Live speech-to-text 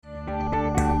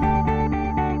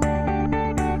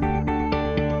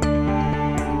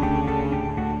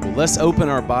Let's open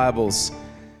our Bibles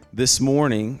this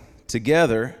morning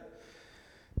together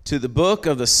to the book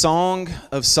of the Song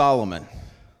of Solomon.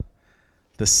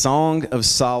 The Song of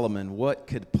Solomon. What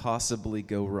could possibly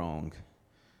go wrong?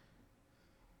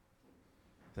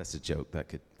 That's a joke.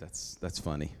 That's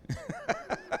funny.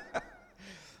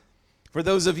 For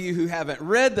those of you who haven't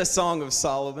read the Song of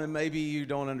Solomon, maybe you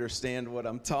don't understand what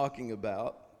I'm talking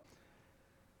about.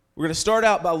 We're going to start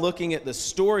out by looking at the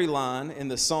storyline in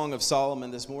the Song of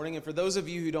Solomon this morning. And for those of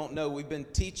you who don't know, we've been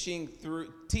teaching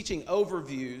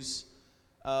overviews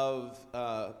of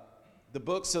the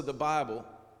books of the Bible,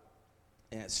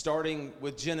 and starting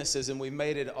with Genesis, and we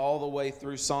made it all the way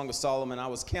through Song of Solomon. I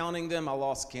was counting them. I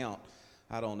lost count.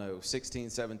 I don't know, 16,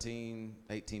 17,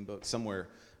 18 books, somewhere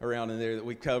around in there that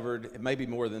we covered, maybe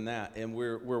more than that. And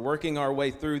we're working our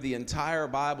way through the entire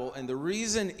Bible. And the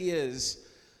reason is,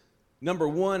 number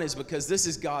one, is because this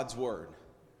is God's Word.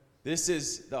 This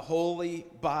is the Holy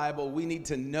Bible. We need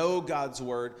to know God's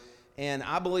Word. And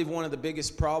I believe one of the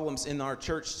biggest problems in our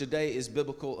church today is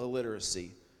biblical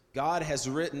illiteracy. God has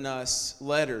written us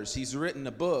letters. He's written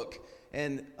a book.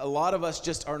 And a lot of us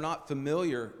just are not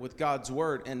familiar with God's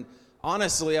Word. And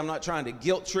honestly, I'm not trying to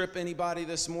guilt trip anybody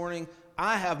this morning.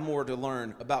 I have more to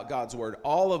learn about God's Word.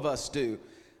 All of us do.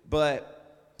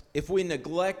 But if we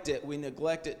neglect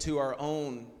it to our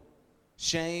own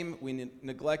shame. We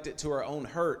neglect it to our own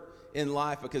hurt in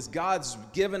life, because God's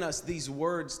given us these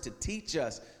words to teach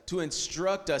us, to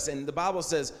instruct us. And the Bible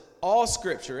says all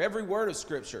Scripture, every word of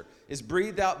Scripture, is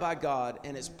breathed out by God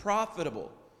and is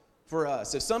profitable for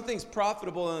us. If something's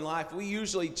profitable in life, we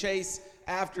usually chase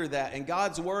after that. And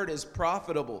God's Word is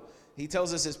profitable. He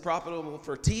tells us it's profitable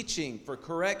for teaching, for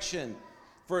correction,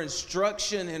 for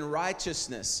instruction in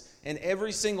righteousness. And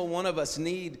every single one of us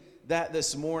need that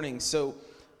this morning. So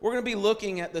we're going to be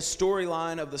looking at the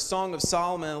storyline of the Song of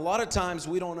Solomon. A lot of times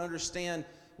we don't understand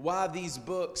why these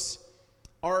books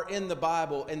are in the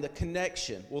Bible and the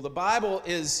connection. Well, the Bible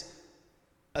is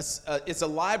it's a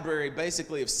library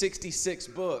basically of 66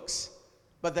 books,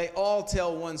 but they all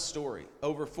tell one story.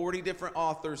 Over 40 different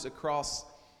authors across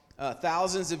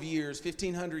thousands of years,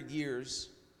 1,500 years,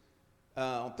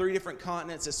 on 3 different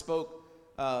continents that spoke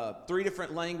 3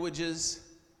 different languages,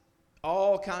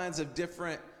 all kinds of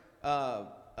different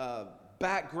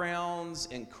backgrounds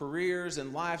and careers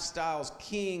and lifestyles,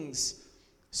 kings,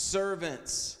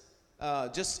 servants,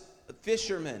 just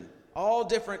fishermen, all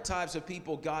different types of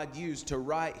people God used to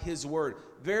write His Word.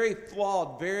 Very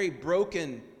flawed, very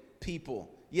broken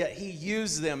people, yet He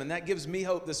used them, and that gives me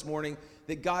hope this morning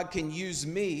that God can use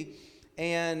me.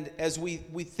 And as we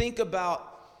think about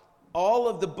all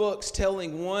of the books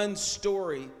telling one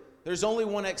story, there's only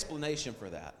one explanation for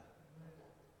that.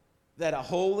 That a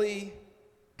holy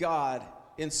God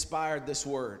inspired this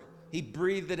Word. He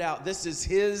breathed it out. This is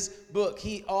His book.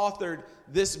 He authored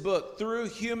this book. Through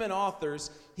human authors,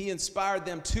 He inspired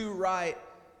them to write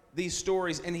these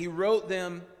stories, and He wrote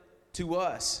them to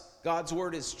us. God's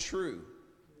Word is true,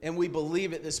 and we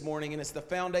believe it this morning, and it's the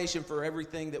foundation for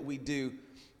everything that we do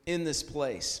in this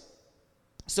place.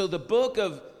 So the book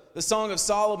of the Song of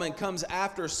Solomon comes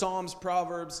after Psalms,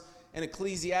 Proverbs, and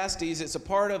Ecclesiastes. It's a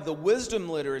part of the wisdom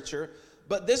literature.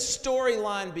 But this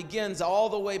storyline begins all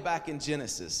the way back in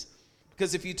Genesis.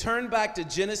 Because if you turn back to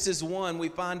Genesis 1, we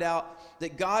find out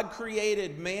that God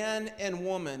created man and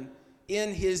woman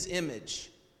in His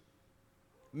image.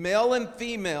 Male and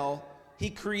female, He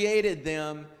created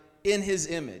them in His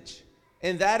image.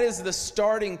 And that is the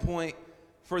starting point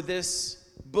for this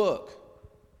book.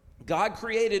 God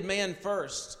created man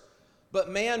first, but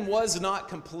man was not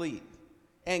complete.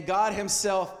 And God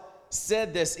Himself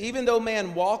said this: even though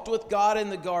man walked with God in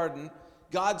the garden,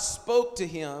 God spoke to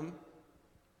him.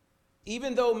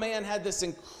 Even though man had this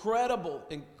incredible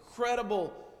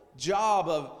job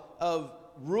of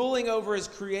ruling over his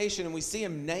creation, and we see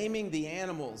him naming the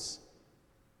animals,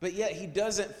 but yet he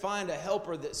doesn't find a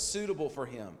helper that's suitable for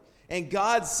him. And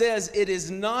God says it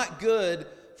is not good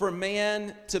for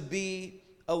man to be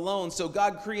alone. So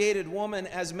God created woman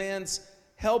as man's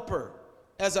helper,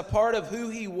 as a part of who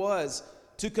He was,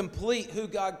 to complete who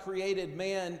God created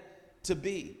man to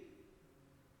be.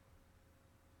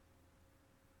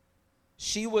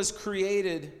 She was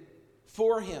created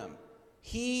for Him.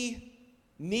 He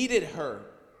needed her.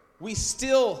 We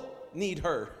still need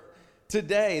her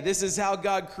today. This is how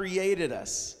God created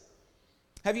us.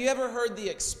 Have you ever heard the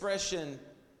expression,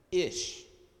 ish?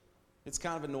 It's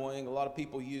kind of annoying. A lot of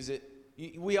people use it.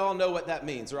 We all know what that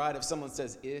means, right? If someone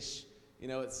says ish,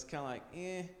 it's kind of like,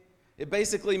 eh. It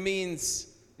basically means,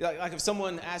 like if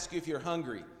someone asks you if you're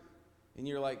hungry, and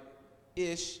you're like,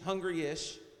 ish,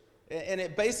 hungry-ish, and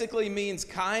it basically means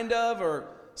kind of, or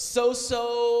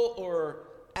so-so or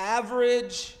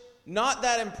average, not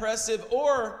that impressive.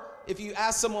 Or if you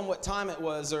ask someone what time it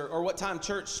was or what time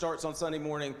church starts on Sunday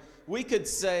morning, we could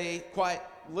say quite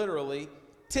literally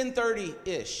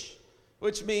 10:30-ish,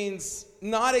 which means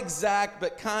not exact,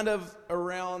 but kind of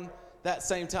around that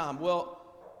same time. Well,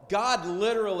 God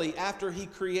literally, after he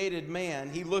created man,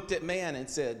 he looked at man and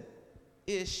said,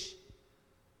 ish.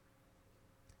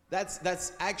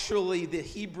 That's actually the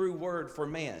Hebrew word for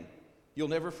man. You'll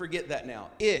never forget that now.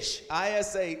 Ish,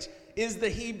 I-S-H, is the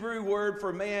Hebrew word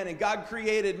for man. And God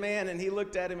created man, and he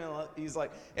looked at him, and he's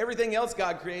like, everything else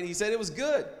God created, he said it was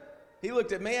good. He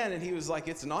looked at man, and he was like,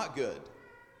 it's not good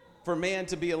for man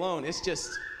to be alone. It's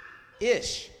just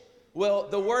ish. Well,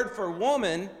 the word for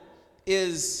woman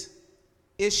is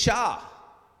Isha.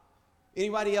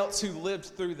 Anybody else who lived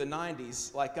through the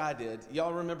 90s like I did,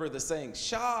 y'all remember the saying,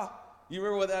 Shah? You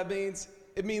remember what that means?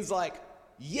 It means like,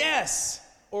 yes,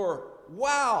 or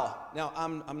wow. Now,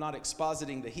 I'm not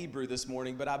expositing the Hebrew this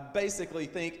morning, but I basically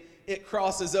think it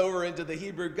crosses over into the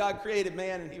Hebrew. God created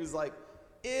man, and he was like,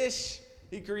 ish.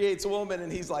 He creates woman,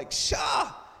 and he's like,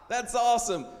 Shah. That's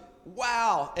awesome.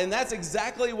 Wow. And that's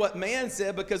exactly what man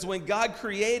said, because when God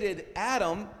created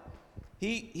Adam,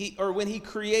 when he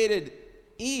created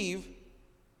Eve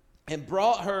and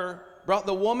brought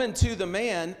the woman to the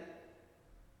man,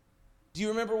 do you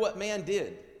remember what man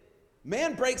did?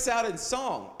 Man breaks out in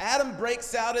song. Adam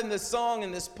breaks out in this song,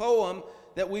 in this poem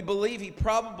that we believe he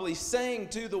probably sang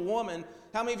to the woman.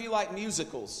 How many of you like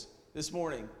musicals this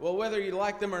morning? Well, whether you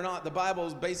like them or not, the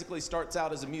Bible basically starts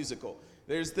out as a musical.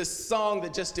 There's this song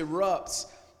that just erupts,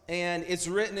 and it's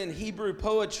written in Hebrew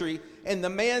poetry. And the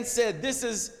man said, this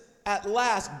is at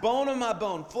last bone of my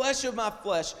bone, flesh of my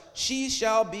flesh. She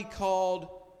shall be called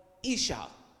Isha,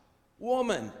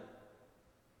 woman,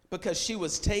 because she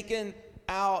was taken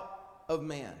out of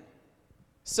man.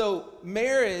 So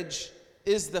marriage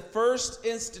is the first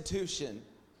institution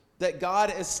that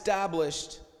God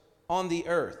established on the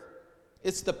earth.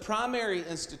 It's the primary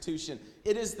institution.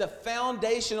 It is the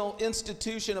foundational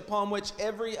institution upon which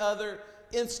every other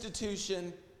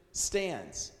institution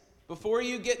stands. Before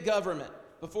you get government,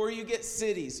 before you get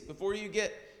cities, before you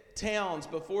get towns,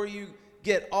 before you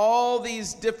get all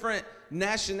these different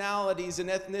nationalities and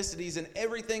ethnicities and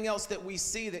everything else that we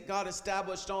see that God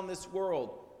established on this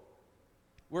world,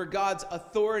 where God's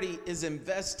authority is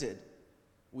invested,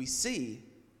 we see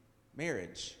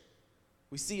marriage.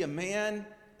 We see a man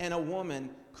and a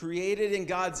woman created in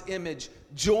God's image,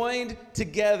 joined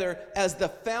together as the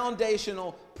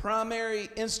foundational primary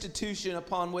institution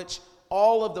upon which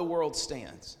all of the world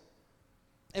stands.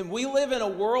 And we live in a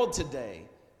world today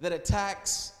that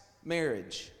attacks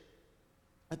marriage,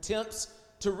 attempts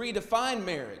to redefine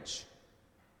marriage,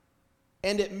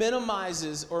 and it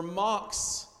minimizes or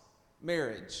mocks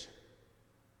marriage.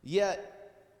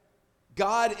 Yet,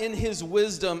 God in his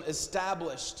wisdom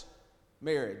established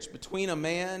marriage between a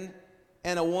man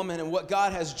and a woman, and what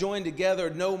God has joined together,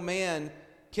 no man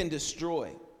can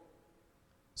destroy.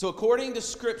 So according to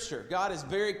Scripture, God is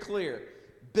very clear.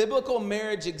 Biblical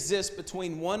marriage exists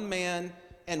between one man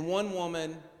and one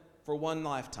woman for one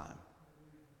lifetime.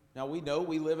 Now we know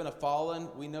we live in a fallen,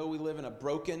 we know we live in a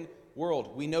broken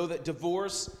world. We know that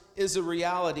divorce is a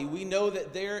reality. We know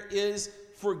that there is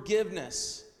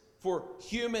forgiveness for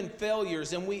human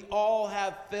failures, and we all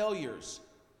have failures.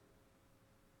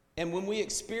 And when we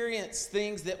experience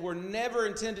things that were never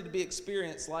intended to be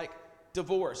experienced, like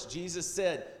divorce, Jesus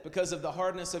said, because of the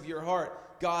hardness of your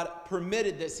heart, God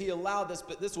permitted this, he allowed this,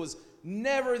 but this was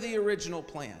never the original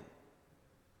plan.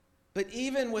 But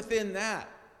even within that,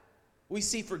 we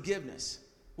see forgiveness.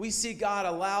 We see God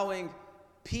allowing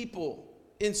people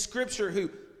in Scripture who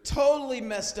totally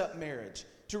messed up marriage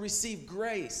to receive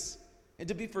grace and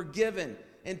to be forgiven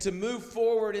and to move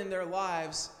forward in their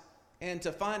lives and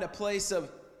to find a place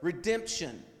of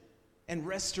redemption and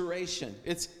restoration.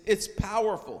 It's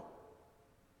powerful.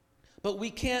 But we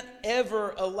can't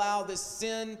ever allow this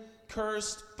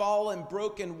sin-cursed, fallen,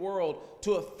 broken world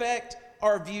to affect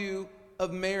our view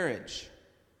of marriage.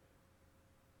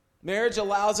 Marriage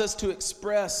allows us to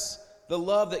express the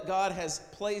love that God has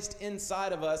placed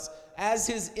inside of us as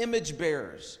his image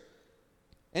bearers.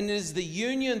 And it is the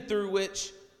union through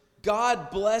which God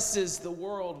blesses the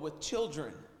world with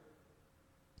children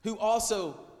who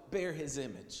also bear his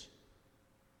image.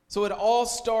 So it all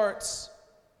starts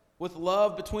with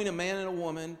love between a man and a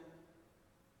woman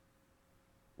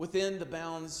within the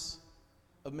bounds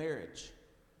of marriage.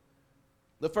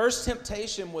 The first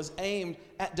temptation was aimed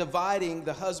at dividing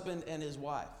the husband and his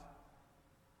wife.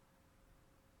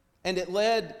 And it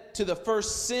led to the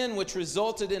first sin, which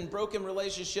resulted in broken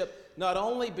relationship not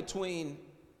only between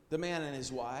the man and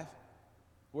his wife,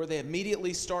 where they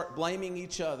immediately start blaming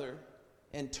each other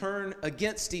and turn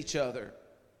against each other.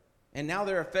 And now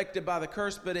they're affected by the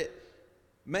curse, but it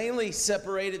mainly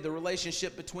separated the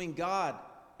relationship between God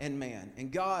and man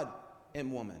and God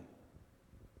and woman.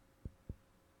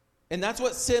 And that's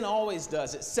what sin always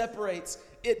does. It separates,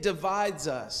 it divides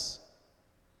us.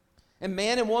 And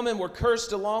man and woman were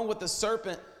cursed along with the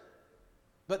serpent,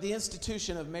 but the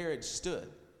institution of marriage stood,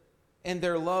 and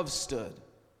their love stood.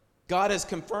 God has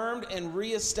confirmed and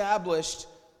reestablished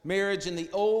marriage in the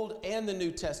Old and the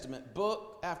New Testament,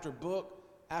 book after book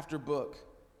after book,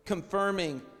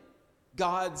 confirming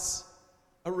God's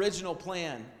original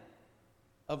plan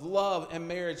of love and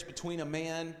marriage between a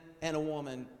man and a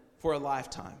woman for a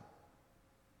lifetime.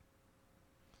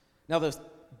 Now, the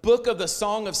book of the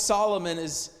Song of Solomon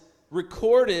is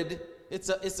recorded. It's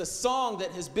a song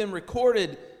that has been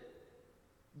recorded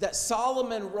that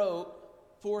Solomon wrote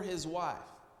for his wife.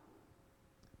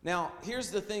 Now,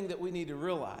 here's the thing that we need to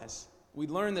realize. We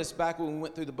learned this back when we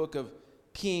went through the book of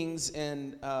Kings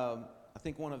and I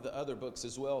think one of the other books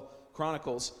as well,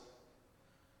 Chronicles.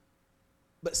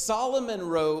 But Solomon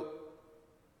wrote,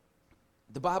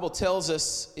 the Bible tells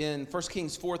us in 1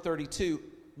 Kings 4:32,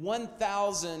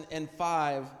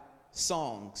 1,005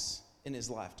 songs in his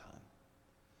lifetime.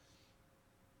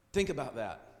 Think about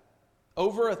that.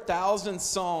 Over 1,000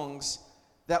 songs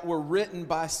that were written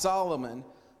by Solomon,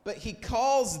 but he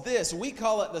calls this, we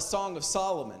call it the Song of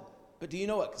Solomon. But do you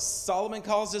know what Solomon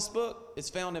calls this book? It's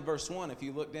found in verse 1 if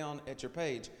you look down at your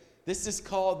page. This is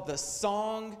called the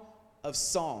Song of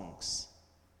Songs.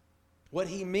 What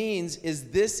he means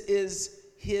is this is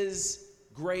his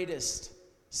greatest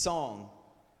song.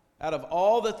 Out of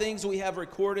all the things we have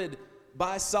recorded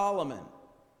by Solomon,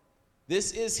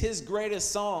 this is his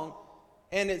greatest song,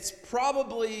 and it's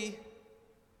probably,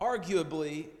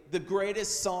 arguably, the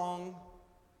greatest song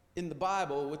in the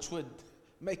Bible, which would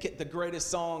make it the greatest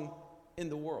song in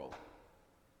the world.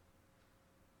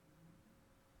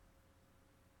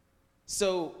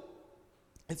 So,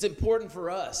 it's important for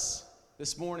us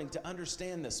this morning to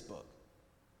understand this book.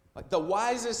 Like the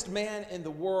wisest man in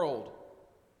the world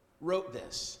wrote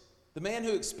this. The man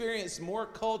who experienced more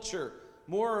culture,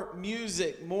 more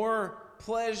music, more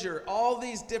pleasure, all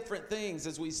these different things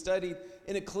as we studied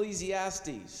in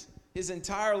Ecclesiastes. His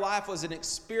entire life was an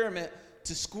experiment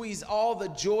to squeeze all the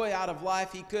joy out of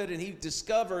life he could, and he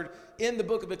discovered in the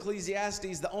book of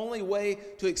Ecclesiastes the only way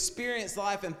to experience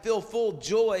life and feel full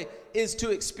joy is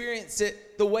to experience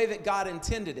it the way that God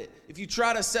intended it. If you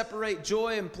try to separate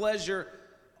joy and pleasure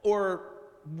or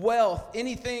wealth,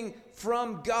 anything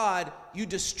from God, you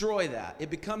destroy that.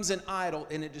 It becomes an idol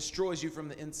and it destroys you from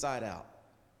the inside out.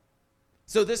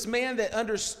 So this man that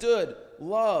understood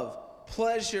love,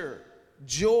 pleasure,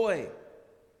 joy,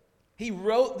 he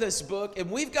wrote this book, and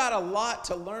we've got a lot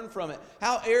to learn from it.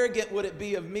 How arrogant would it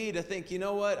be of me to think, you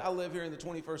know what, I live here in the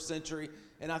 21st century,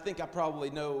 and I think I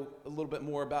probably know a little bit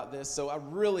more about this, so I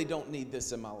really don't need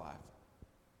this in my life.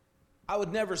 I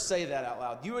would never say that out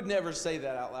loud. You would never say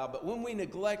that out loud. But when we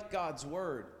neglect God's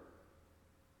word,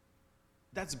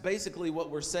 that's basically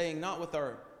what we're saying, not with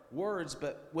our words,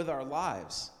 but with our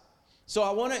lives. So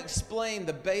I want to explain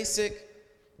the basic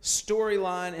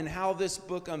storyline and how this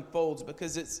book unfolds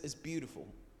because it's beautiful.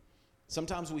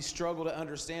 Sometimes we struggle to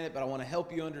understand it, but I want to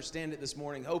help you understand it this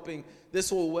morning, hoping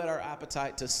this will whet our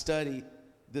appetite to study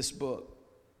this book.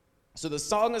 So the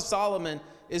Song of Solomon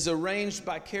is arranged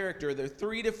by character. There are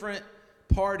three different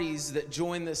parties that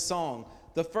join this song.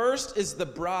 The first is the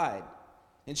bride,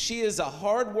 and she is a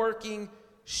hardworking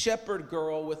shepherd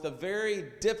girl with a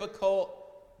very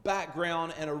difficult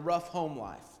background and a rough home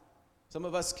life. Some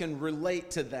of us can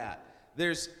relate to that.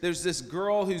 There's this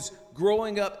girl who's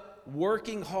growing up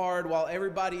working hard while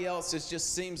everybody else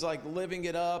just seems like living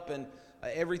it up, and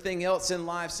everything else in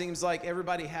life seems like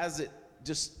everybody has it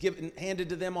just handed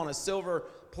to them on a silver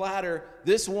platter.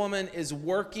 This woman is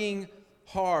working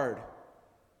hard,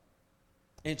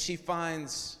 and she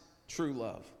finds true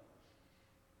love.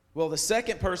 Well, the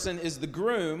second person is the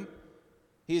groom.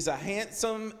 He's a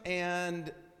handsome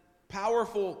and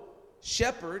powerful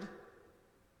shepherd,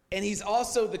 and he's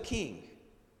also the king.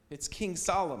 It's King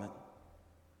Solomon.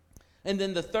 And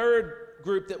then the third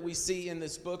group that we see in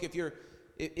this book, if you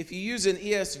use an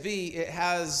ESV, it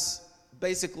has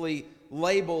basically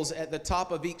labels at the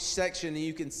top of each section, and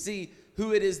you can see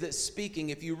who it is that's speaking.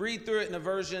 If you read through it in a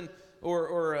version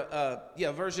or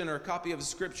a copy of the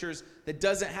scriptures that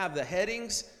doesn't have the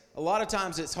headings, a lot of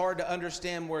times it's hard to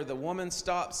understand where the woman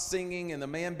stops singing and the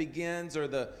man begins, or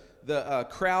the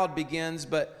crowd begins.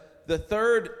 But the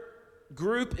third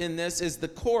group in this is the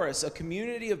chorus, a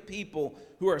community of people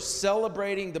who are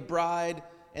celebrating the bride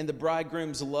and the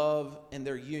bridegroom's love and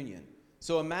their union.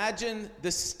 So imagine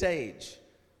this stage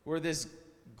where this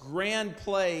grand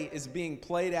play is being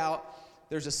played out.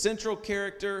 There's a central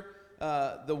character,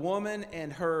 the woman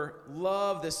and her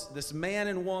love, this man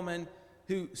and woman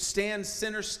who stand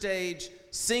center stage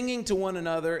singing to one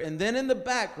another. And then in the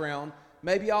background,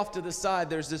 maybe off to the side,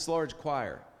 there's this large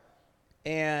choir.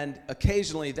 And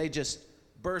occasionally they just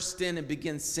burst in and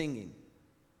begin singing,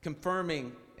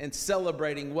 confirming and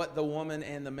celebrating what the woman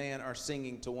and the man are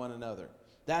singing to one another.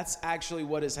 That's actually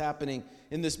what is happening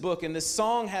in this book. And this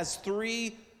song has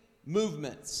three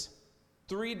movements,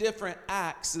 three different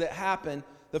acts that happen.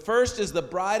 The first is the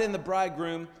bride and the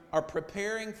bridegroom are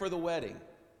preparing for the wedding.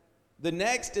 The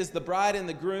next is the bride and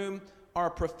the groom are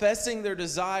professing their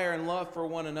desire and love for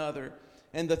one another.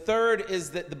 And the third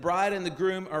is that the bride and the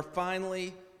groom are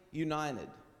finally united.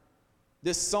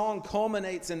 This song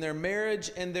culminates in their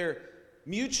marriage and their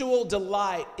mutual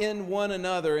delight in one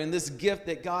another, in this gift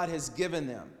that God has given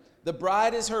them. The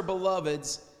bride is her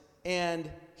beloved's, and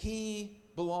he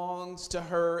belongs to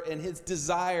her, and his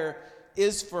desire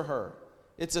is for her.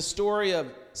 It's a story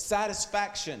of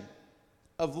satisfaction,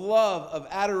 of love, of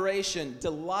adoration,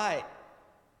 delight,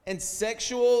 and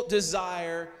sexual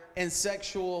desire and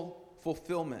sexual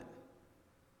fulfillment.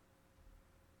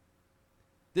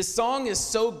 This song is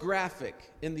so graphic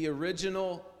in the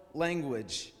original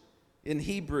language in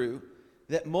Hebrew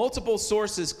that multiple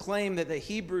sources claim that the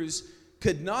Hebrews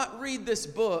could not read this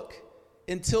book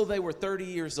until they were 30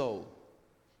 years old.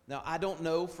 Now, I don't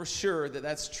know for sure that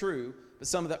that's true, but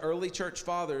some of the early church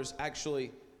fathers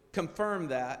actually confirmed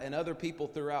that, and other people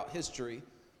throughout history,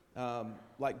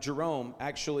 like Jerome,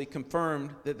 actually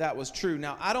confirmed that that was true.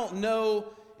 Now, I don't know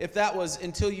if that was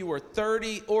until you were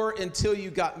 30 or until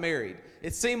you got married.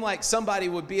 It seemed like somebody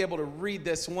would be able to read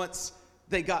this once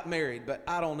they got married, but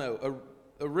I don't know.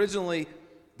 Originally,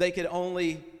 they could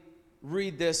only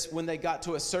read this when they got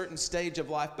to a certain stage of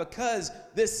life, because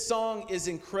this song is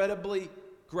incredibly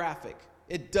graphic.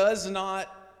 It does not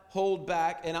hold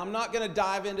back, and I'm not going to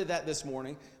dive into that this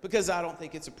morning because I don't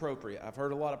think it's appropriate. I've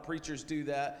heard a lot of preachers do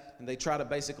that, and they try to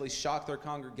basically shock their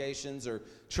congregations or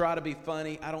try to be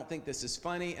funny. I don't think this is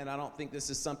funny, and I don't think this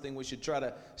is something we should try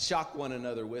to shock one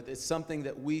another with. It's something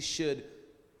that we should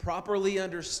properly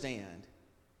understand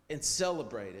and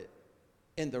celebrate it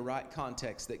in the right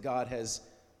context that God has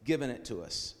given it to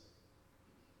us.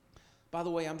 By the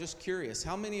way, I'm just curious,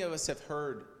 how many of us have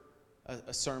heard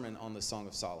a sermon on the Song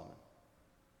of Solomon?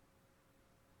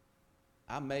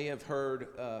 I may have heard,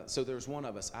 so there's one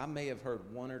of us, I may have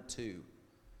heard one or two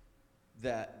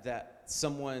that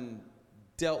someone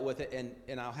dealt with it,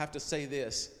 and I'll have to say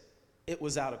this, it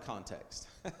was out of context.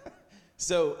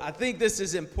 So I think this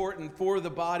is important for the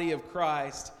body of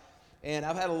Christ. And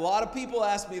I've had a lot of people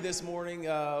ask me this morning,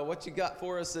 what you got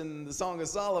for us in the Song of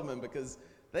Solomon, because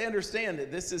they understand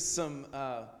that this is some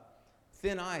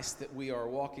thin ice that we are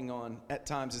walking on at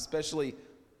times, especially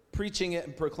preaching it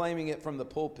and proclaiming it from the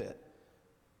pulpit.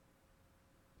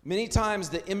 Many times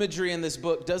the imagery in this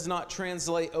book does not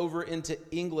translate over into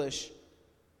English,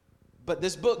 but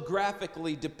this book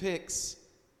graphically depicts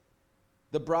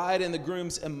the bride and the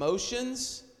groom's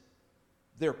emotions,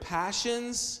 their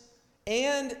passions,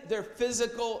 and their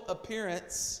physical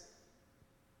appearance.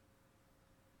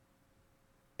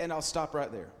 And I'll stop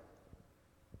right there.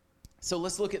 So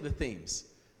let's look at the themes.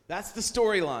 That's the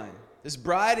storyline. This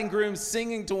bride and groom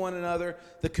singing to one another,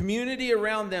 the community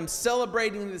around them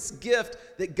celebrating this gift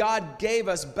that God gave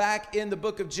us back in the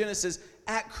book of Genesis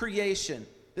at creation,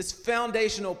 this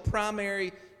foundational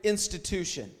primary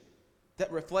institution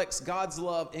that reflects God's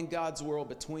love in God's world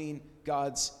between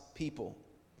God's people.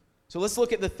 So let's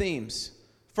look at the themes.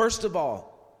 First of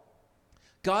all,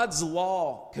 God's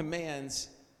law commands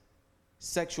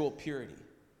sexual purity.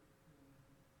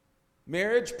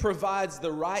 Marriage provides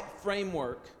the right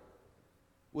framework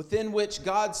within which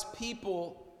God's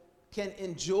people can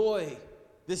enjoy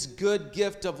this good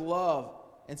gift of love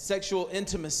and sexual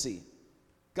intimacy.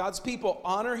 God's people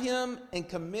honor him and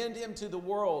commend him to the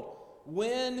world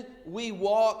when we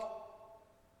walk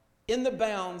in the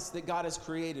bounds that God has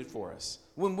created for us.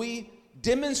 When we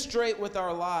demonstrate with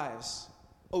our lives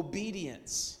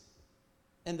obedience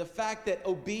and the fact that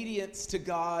obedience to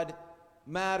God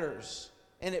matters,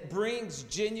 and it brings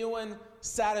genuine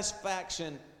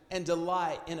satisfaction and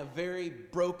delight in a very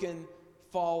broken,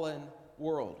 fallen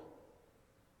world.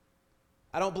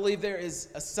 I don't believe there is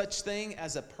a such thing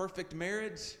as a perfect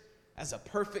marriage, as a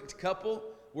perfect couple.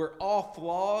 We're all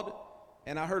flawed.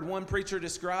 And I heard one preacher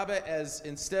describe it as,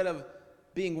 instead of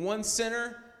being one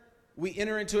sinner, we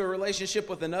enter into a relationship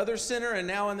with another sinner, and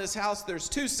now in this house there's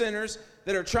two sinners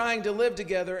that are trying to live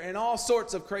together, and all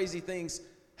sorts of crazy things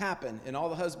happen. And all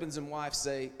the husbands and wives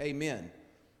say amen.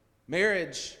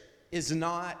 Marriage is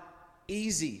not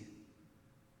easy,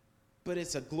 but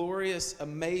it's a glorious,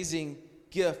 amazing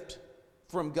gift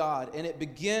from God. And it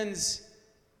begins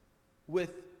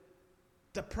with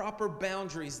the proper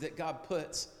boundaries that God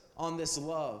puts on this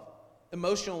love,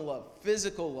 emotional love,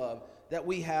 physical love that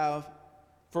we have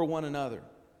for one another.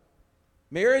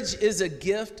 Marriage is a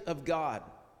gift of God.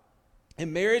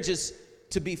 And marriage is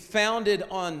to be founded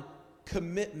on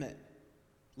commitment,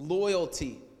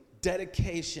 loyalty,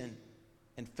 dedication,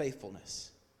 and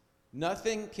faithfulness.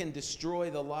 Nothing can destroy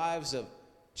the lives of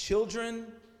children,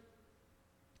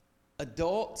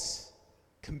 adults,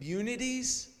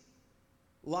 communities,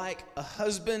 like a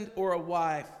husband or a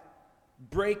wife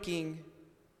breaking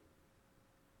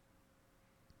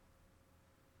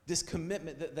this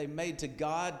commitment that they made to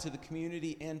God, to the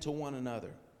community, and to one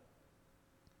another.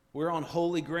 We're on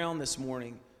holy ground this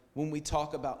morning when we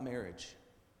talk about marriage.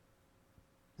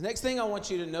 The next thing I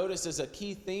want you to notice as a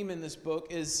key theme in this book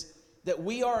is that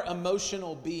we are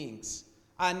emotional beings.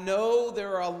 I know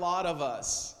there are a lot of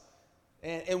us,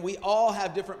 and we all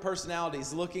have different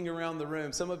personalities looking around the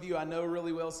room. Some of you I know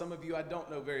really well, some of you I don't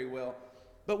know very well.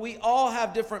 But we all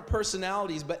have different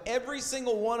personalities, but every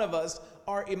single one of us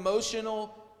are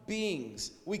emotional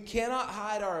beings. We cannot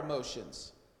hide our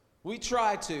emotions. We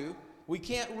try to. We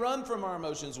can't run from our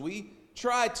emotions. We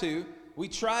try to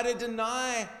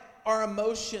deny our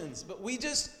emotions, but we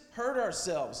just hurt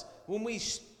ourselves when we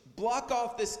block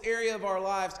off this area of our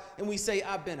lives and we say,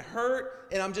 I've been hurt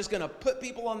and I'm just going to put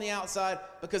people on the outside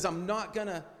because I'm not going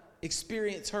to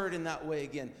experience hurt in that way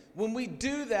again. When we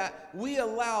do that, we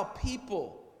allow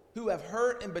people who have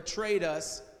hurt and betrayed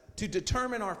us to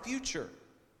determine our future.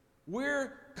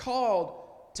 We're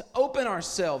called to open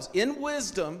ourselves in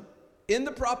wisdom, in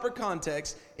the proper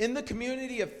context, in the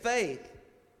community of faith,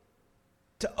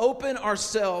 to open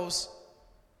ourselves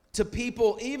to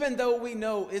people, even though we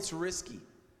know it's risky.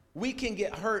 We can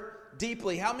get hurt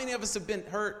deeply. How many of us have been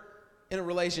hurt in a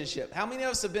relationship? How many of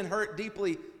us have been hurt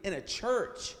deeply in a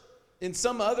church, in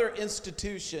some other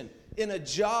institution, in a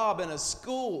job, in a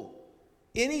school?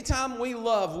 Anytime we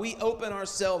love, we open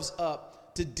ourselves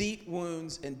up to deep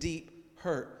wounds and deep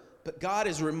hurt. But God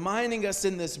is reminding us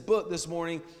in this book this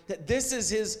morning that this is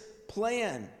His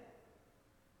plan.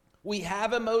 We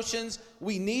have emotions,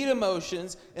 we need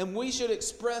emotions, and we should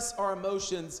express our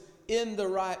emotions in the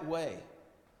right way.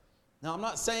 Now, I'm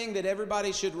not saying that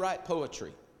everybody should write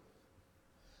poetry.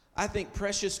 I think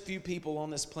precious few people on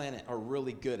this planet are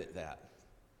really good at that.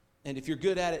 And if you're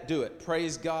good at it, do it.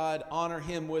 Praise God, honor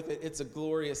Him with it. It's a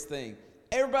glorious thing.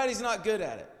 Everybody's not good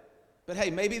at it. But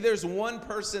hey, maybe there's one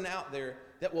person out there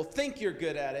that will think you're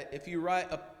good at it if you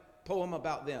write a poem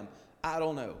about them. I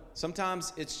don't know.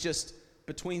 Sometimes it's just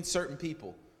between certain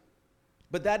people.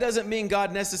 But that doesn't mean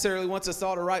God necessarily wants us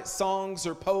all to write songs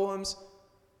or poems,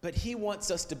 but He wants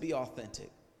us to be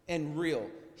authentic and real.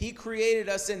 He created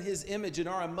us in His image, and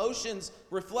our emotions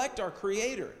reflect our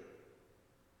Creator.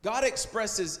 God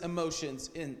expresses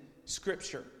emotions in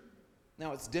Scripture.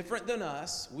 Now, it's different than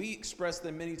us. We express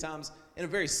them many times in a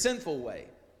very sinful way.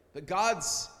 But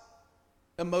God's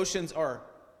emotions are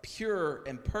pure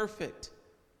and perfect,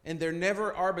 and they're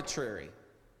never arbitrary.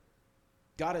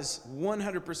 God is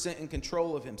 100% in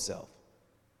control of Himself.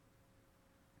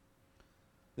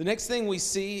 The next thing we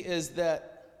see is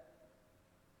that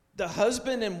the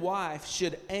husband and wife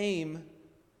should aim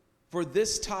for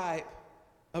this type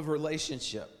of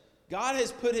relationship. God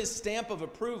has put His stamp of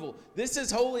approval. This is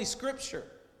Holy Scripture.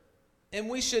 And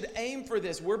we should aim for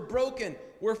this. We're broken.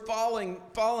 We're fallen.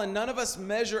 None of us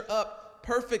measure up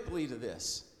perfectly to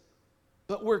this.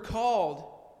 But we're called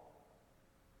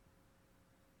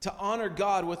to honor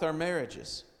God with our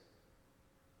marriages.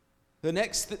 The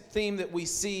next theme that we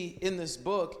see in this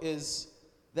book is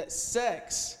that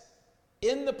sex,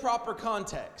 in the proper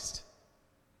context,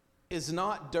 is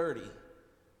not dirty,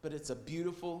 but it's a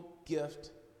beautiful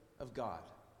gift of God.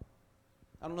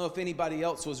 I don't know if anybody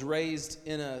else was raised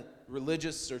in a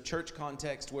religious or church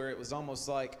context where it was almost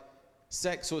like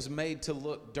sex was made to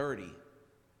look dirty,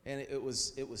 and it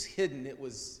was hidden. It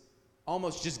was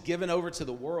almost just given over to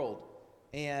the world,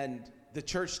 and the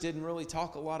church didn't really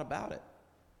talk a lot about it.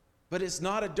 But it's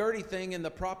not a dirty thing in the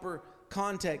proper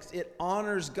context. It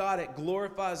honors God. It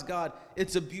glorifies God.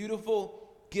 It's a beautiful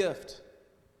gift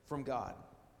from God.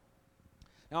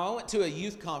 Now, I went to a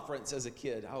youth conference as a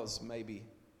kid. I was maybe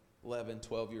 11,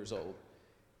 12 years old.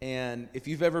 And if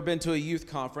you've ever been to a youth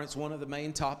conference, one of the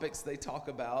main topics they talk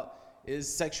about is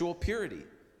sexual purity.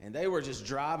 And they were just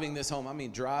driving this home. I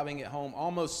mean, driving it home,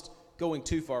 almost going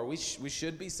too far. We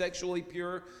should be sexually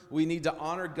pure. We need to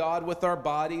honor God with our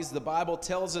bodies. The Bible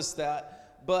tells us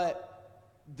that. but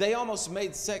they almost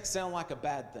made sex sound like a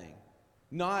bad thing,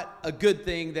 not a good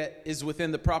thing that is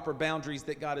within the proper boundaries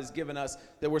that God has given us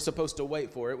that we're supposed to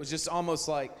wait for. It was just almost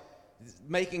like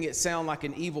making it sound like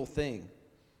an evil thing.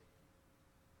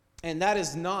 And that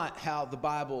is not how the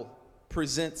Bible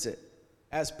presents it.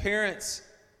 As parents,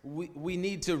 we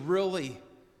need to really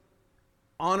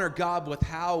honor God with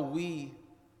how we,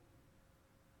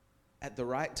 at the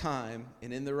right time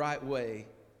and in the right way,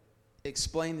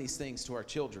 explain these things to our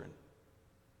children.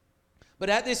 But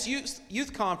at this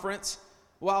youth conference,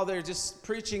 while they're just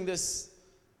preaching this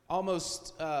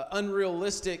almost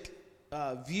unrealistic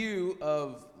view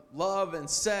of love and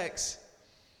sex,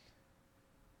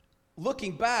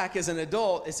 looking back as an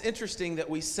adult, it's interesting that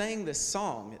we sang this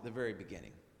song at the very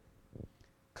beginning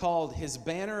called "His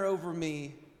Banner Over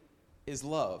Me is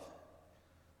Love."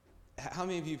 How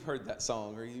many of you have heard that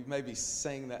song, or you maybe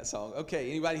sang that song? Okay,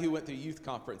 anybody who went through youth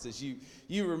conferences,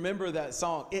 you remember that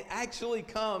song. It actually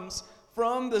comes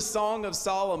from the Song of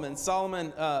Solomon. Song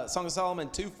of Solomon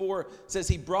 2:4 says,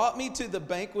 "He brought me to the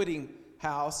banqueting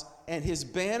house, and his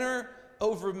banner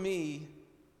over me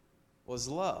was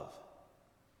love."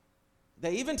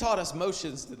 They even taught us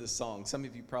motions to this song. Some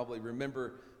of you probably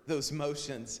remember those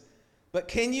motions. But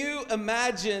can you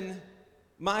imagine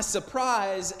my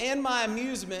surprise and my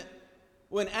amusement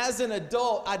when, as an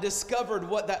adult, I discovered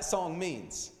what that song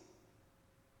means?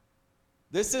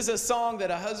 This is a song that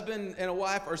a husband and a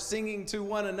wife are singing to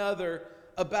one another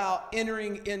about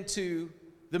entering into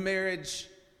the marriage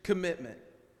commitment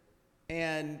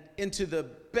and into the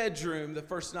bedroom the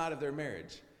first night of their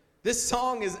marriage. This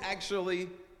song is actually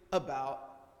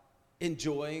about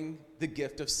enjoying the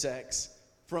gift of sex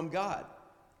from God.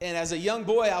 And as a young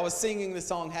boy, I was singing this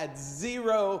song, had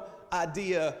zero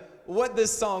idea what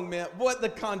this song meant, what the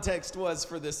context was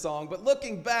for this song. But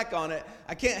looking back on it,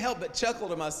 I can't help but chuckle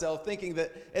to myself, thinking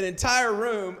that an entire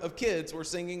room of kids were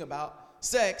singing about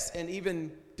sex and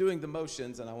even doing the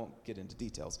motions, and I won't get into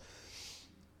details.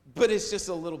 But it's just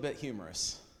a little bit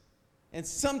humorous. And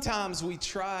sometimes we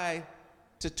try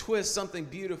to twist something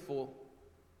beautiful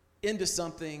into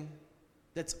something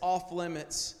that's off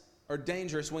limits or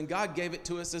dangerous when God gave it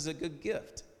to us as a good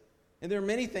gift. And there are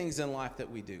many things in life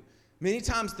that we do. Many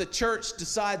times the church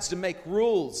decides to make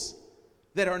rules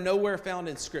that are nowhere found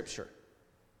in Scripture.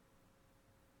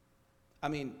 I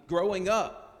mean, growing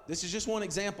up, this is just one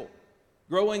example.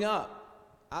 Growing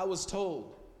up, I was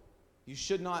told you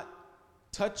should not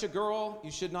touch a girl,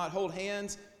 you should not hold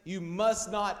hands, you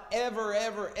must not ever,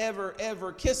 ever, ever,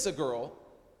 ever kiss a girl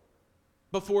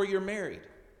before you're married.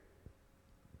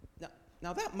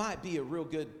 Now that might be a real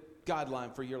good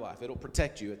guideline for your life. It'll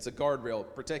protect you. It's a guardrail,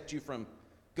 protect you from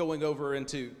going over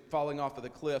into falling off of the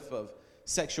cliff of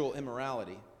sexual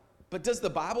immorality. But does the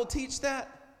Bible teach that?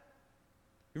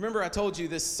 Remember, I told you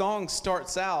this song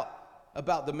starts out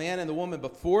about the man and the woman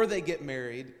before they get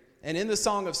married. And in the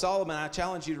Song of Solomon, I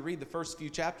challenge you to read the first few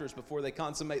chapters before they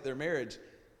consummate their marriage.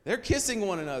 They're kissing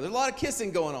one another. There's a lot of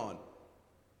kissing going on.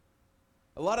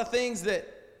 A lot of things that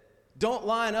don't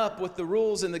line up with the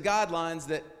rules and the guidelines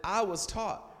that I was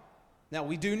taught. Now,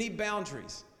 we do need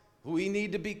boundaries. We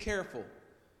need to be careful.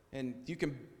 And you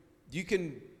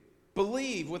can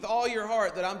believe with all your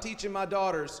heart that I'm teaching my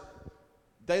daughters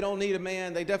they don't need a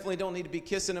man. They definitely don't need to be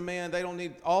kissing a man. They don't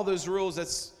need all those rules.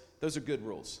 Those are good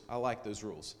rules. I like those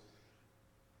rules.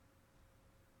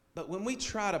 But when we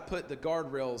try to put the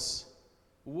guardrails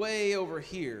way over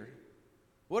here,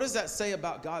 what does that say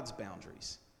about God's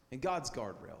boundaries and God's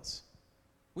guardrails?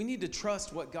 We need to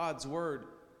trust what God's word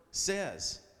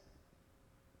says.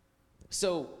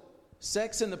 So,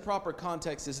 sex in the proper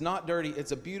context is not dirty.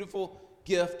 It's a beautiful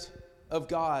gift of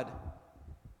God.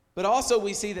 But also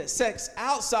we see that sex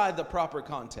outside the proper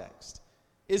context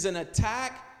is an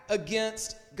attack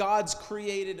against God's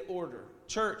created order.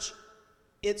 Church,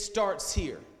 it starts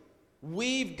here.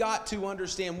 We've got to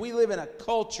understand we live in a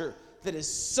culture that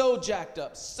is so jacked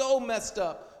up, so messed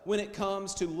up when it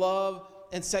comes to love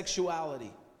and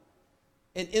sexuality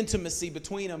and intimacy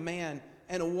between a man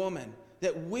and a woman,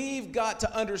 that we've got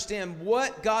to understand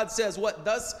what God says, what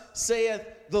thus saith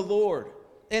the Lord.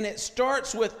 And it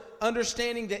starts with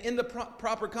understanding that in the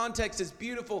proper context is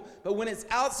beautiful, but when it's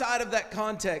outside of that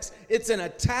context, it's an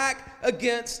attack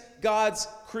against God's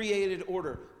created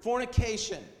order.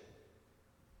 Fornication,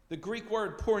 the Greek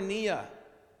word porneia,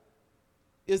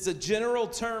 is a general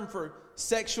term for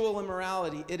sexual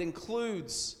immorality. It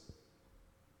includes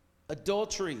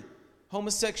adultery,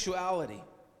 homosexuality,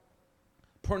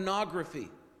 pornography.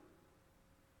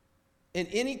 And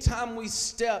anytime we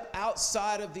step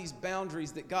outside of these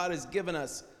boundaries that God has given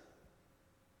us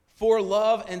for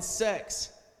love and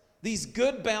sex, These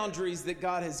good boundaries that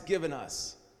God has given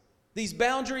us. These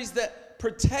boundaries that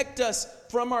protect us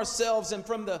from ourselves and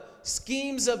from the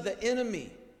schemes of the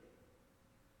enemy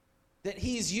that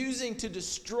he's using to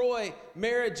destroy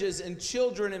marriages and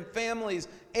children and families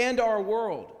and our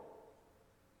world.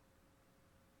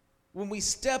 When we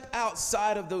step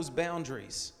outside of those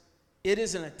boundaries, it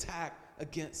is an attack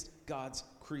against God's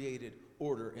created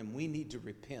order, and we need to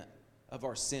repent of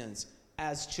our sins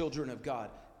as children of God,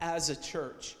 as a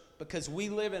church, because we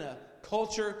live in a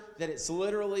culture that it's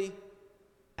literally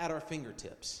at our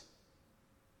fingertips.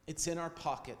 It's in our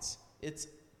pockets. It's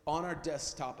on our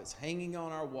desktop. It's hanging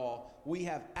on our wall. We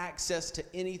have access to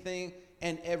anything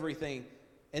and everything,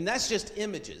 and that's just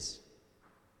images.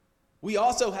 We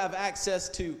also have access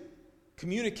to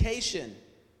communication,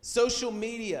 social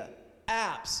media,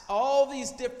 apps, all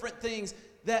these different things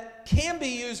that can be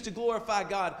used to glorify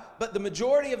God, but the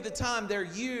majority of the time they're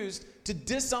used to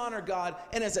dishonor God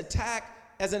and as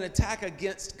an attack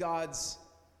against God's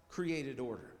created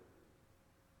order.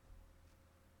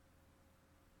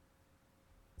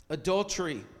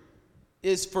 Adultery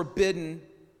is forbidden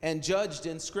and judged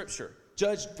in Scripture,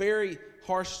 judged very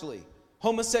harshly.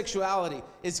 Homosexuality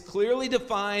is clearly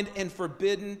defined and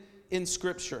forbidden in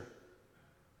Scripture.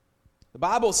 The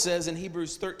Bible says in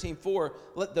Hebrews 13:4,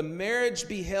 let the marriage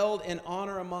be held in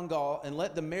honor among all, and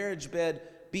let the marriage bed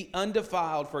be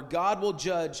undefiled, for God will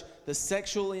judge the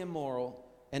sexually immoral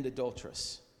and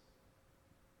adulterous.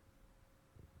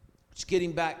 Just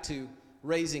getting back to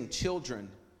raising children,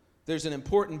 there's an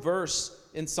important verse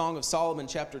in Song of Solomon,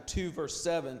 chapter 2, verse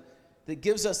 7, that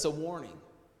gives us a warning.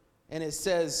 And it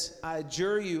says, I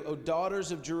adjure you, O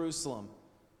daughters of Jerusalem,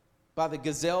 by the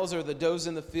gazelles or the does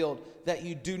in the field, that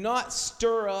you do not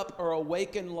stir up or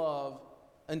awaken love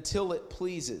until it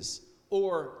pleases,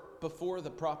 or before the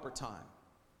proper time.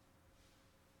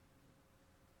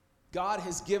 God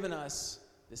has given us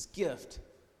this gift,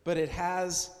 but it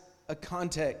has a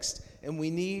context, and we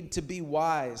need to be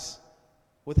wise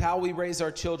with how we raise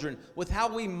our children, with how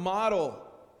we model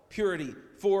purity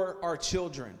for our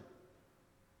children.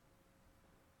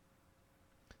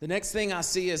 The next thing I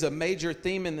see as a major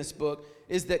theme in this book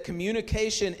is that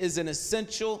communication is an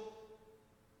essential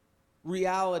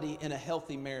reality in a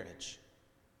healthy marriage.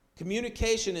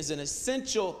 Communication is an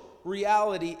essential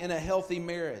reality in a healthy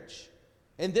marriage.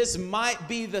 And this might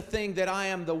be the thing that I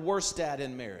am the worst at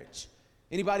in marriage.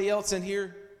 Anybody else in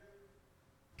here?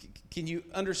 Can you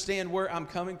understand where I'm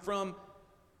coming from?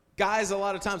 Guys, a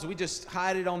lot of times we just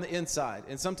hide it on the inside.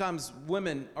 And sometimes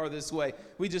women are this way.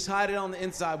 We just hide it on the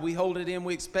inside. We hold it in.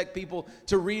 We expect people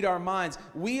to read our minds.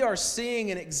 We are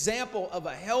seeing an example of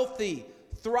a healthy,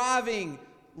 thriving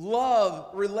love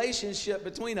relationship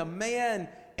between a man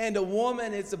and a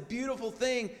woman. It's a beautiful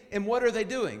thing. And what are they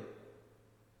doing?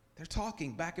 They're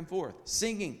talking back and forth,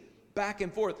 singing back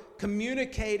and forth,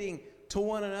 communicating to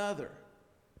one another.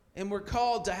 And we're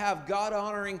called to have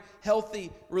God-honoring, healthy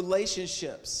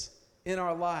relationships in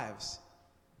our lives.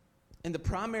 And the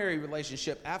primary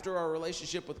relationship after our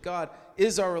relationship with God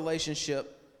is our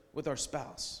relationship with our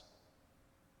spouse.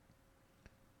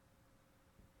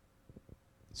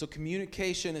 So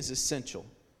communication is essential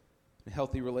in a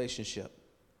healthy relationship.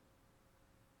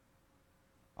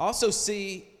 I also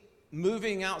see,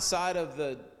 moving outside of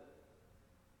the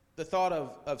thought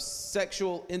of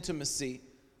sexual intimacy,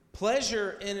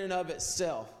 pleasure in and of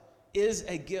itself is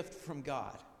a gift from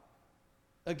God.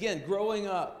 Again, growing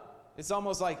up, it's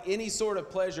almost like any sort of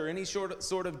pleasure, any sort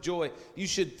of joy, you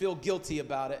should feel guilty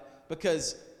about it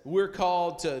because we're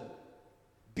called to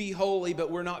be holy, but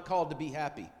we're not called to be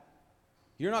happy.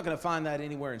 You're not going to find that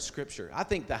anywhere in Scripture. I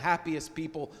think the happiest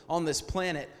people on this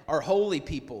planet are holy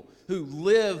people who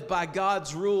live by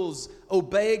God's rules,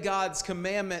 obey God's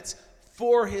commandments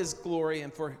for His glory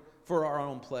and for our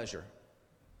own pleasure.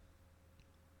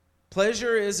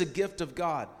 Pleasure is a gift of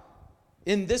God.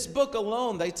 In this book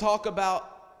alone, they talk about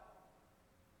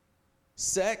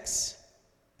sex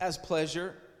as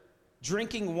pleasure,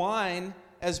 drinking wine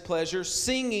as pleasure,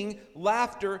 singing,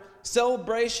 laughter,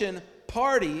 celebration,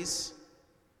 parties.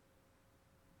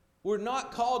 We're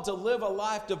not called to live a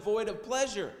life devoid of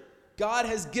pleasure. God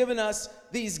has given us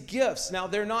these gifts. Now,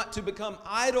 they're not to become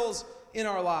idols in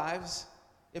our lives.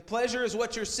 If pleasure is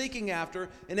what you're seeking after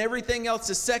and everything else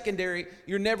is secondary,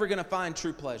 you're never going to find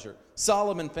true pleasure.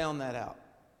 Solomon found that out.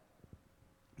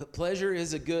 But pleasure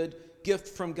is a good gift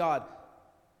from God.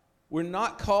 We're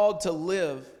not called to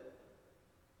live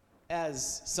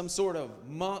as some sort of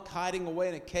monk hiding away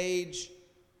in a cage,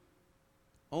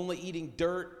 only eating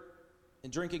dirt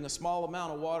and drinking a small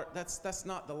amount of water. That's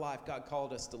not the life God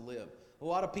called us to live. A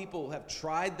lot of people have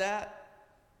tried that,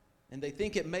 and they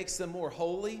think it makes them more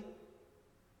holy.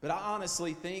 But I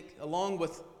honestly think, along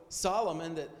with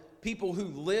Solomon, that people who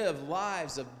live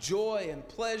lives of joy and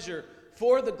pleasure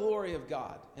for the glory of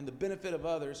God and the benefit of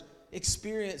others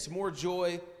experience more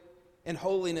joy and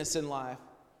holiness in life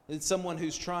than someone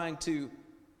who's trying to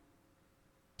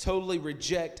totally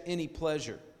reject any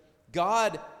pleasure.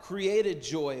 God created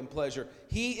joy and pleasure.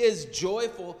 He is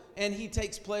joyful and he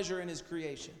takes pleasure in his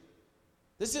creation.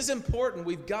 This is important.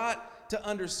 We've got to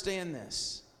understand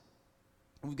this.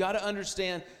 We've got to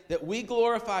understand that we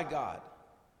glorify God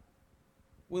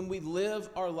when we live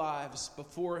our lives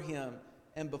before him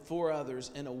and before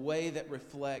others in a way that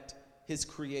reflect his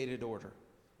created order.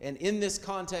 And in this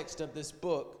context of this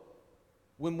book,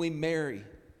 when we marry,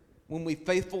 when we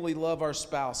faithfully love our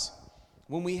spouse,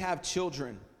 when we have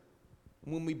children,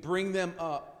 when we bring them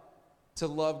up to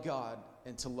love God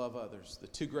and to love others, the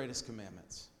two greatest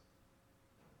commandments.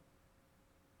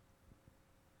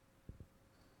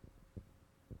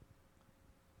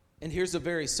 And here's a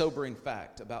very sobering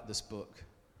fact about this book.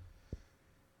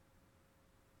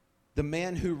 The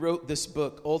man who wrote this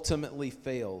book ultimately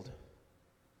failed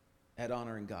at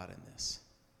honoring God in this.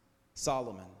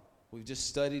 Solomon, we've just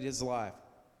studied his life.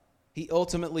 He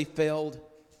ultimately failed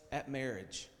at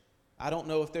marriage. I don't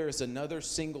know if there is another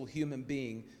single human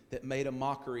being that made a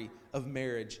mockery of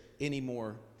marriage any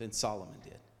more than Solomon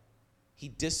did. He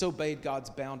disobeyed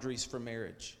God's boundaries for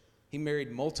marriage. He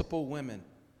married multiple women.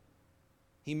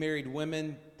 He married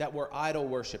women that were idol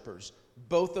worshipers.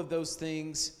 Both of those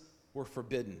things were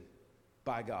forbidden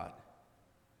by God.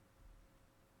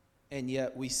 And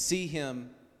yet we see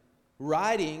him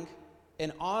writing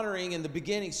and honoring in the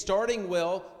beginning, starting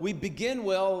well. We begin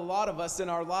well, a lot of us in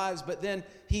our lives, but then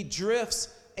he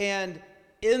drifts and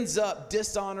ends up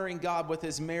dishonoring God with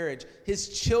his marriage.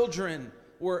 His children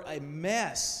were a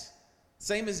mess.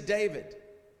 Same as David,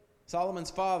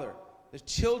 Solomon's father. The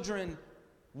children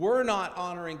were not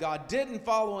honoring God, didn't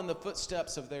follow in the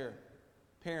footsteps of their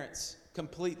parents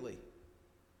completely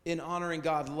in honoring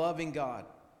God, loving God.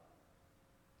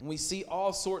 And we see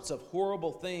all sorts of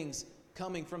horrible things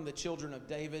coming from the children of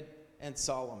David and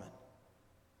Solomon.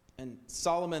 And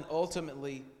Solomon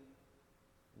ultimately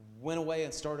went away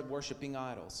and started worshiping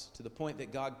idols to the point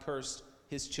that God cursed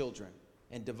his children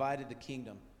and divided the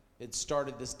kingdom. It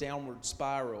started this downward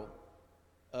spiral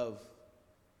of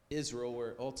Israel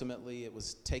where ultimately it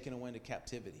was taken away into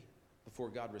captivity before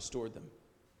God restored them.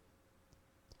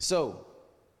 So,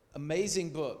 amazing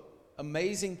book,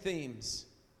 amazing themes,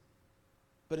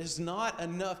 but it's not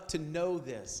enough to know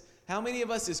this. How many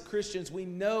of us as Christians, we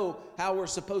know how we're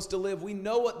supposed to live. We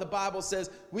know what the Bible says.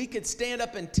 We could stand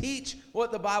up and teach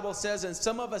what the Bible says, and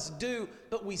some of us do,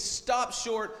 but we stop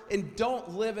short and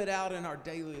don't live it out in our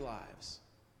daily lives.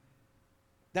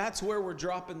 That's where we're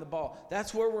dropping the ball.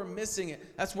 That's where we're missing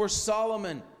it. That's where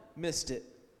Solomon missed it.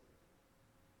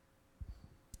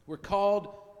 We're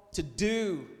called to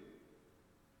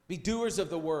be doers of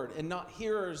the word and not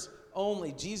hearers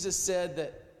only. Jesus said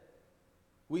that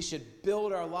we should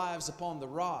build our lives upon the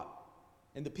rock.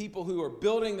 And the people who are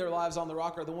building their lives on the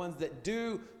rock are the ones that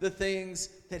do the things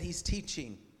that he's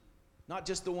teaching. Not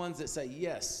just the ones that say,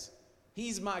 yes,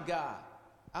 he's my guy.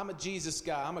 I'm a Jesus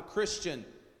guy. I'm a Christian.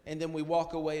 And then we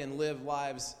walk away and live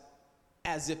lives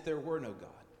as if there were no God.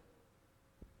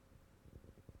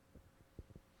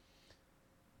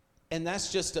 And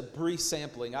that's just a brief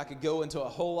sampling. I could go into a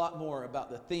whole lot more about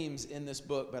the themes in this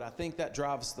book, but I think that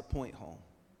drives the point home.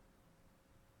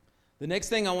 The next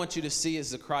thing I want you to see is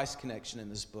the Christ connection in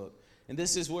this book. And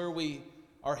this is where we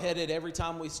are headed every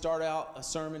time we start out a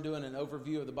sermon doing an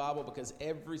overview of the Bible, because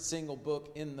every single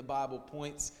book in the Bible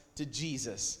points to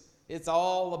Jesus. It's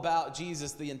all about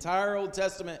Jesus. The entire Old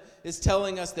Testament is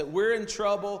telling us that we're in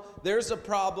trouble, there's a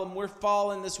problem, we're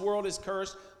fallen, this world is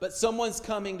cursed, but someone's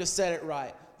coming to set it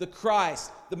right. The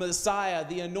Christ, the Messiah,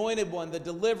 the Anointed One, the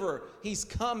Deliverer, he's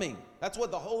coming. That's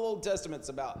what the whole Old Testament's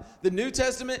about. The New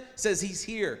Testament says he's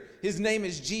here. His name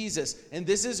is Jesus, and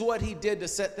this is what he did to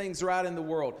set things right in the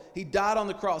world. He died on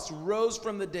the cross, rose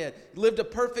from the dead, lived a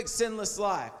perfect sinless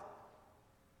life.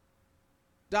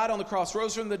 Died on the cross,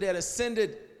 rose from the dead,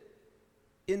 ascended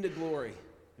into glory,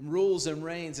 and rules and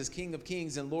reigns as King of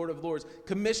Kings and Lord of Lords,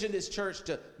 commissioned his church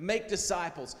to make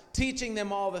disciples, teaching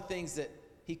them all the things that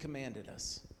he commanded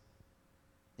us.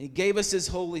 And he gave us his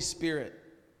Holy Spirit.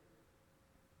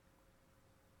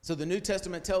 So the New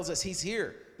Testament tells us he's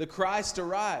here. The Christ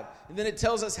arrived. And then it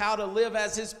tells us how to live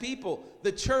as his people,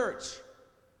 the church.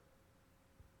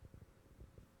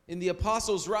 In the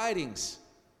apostles' writings.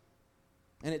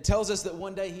 And it tells us that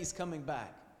one day he's coming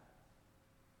back.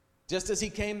 Just as he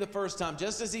came the first time,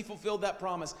 just as he fulfilled that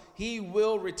promise, he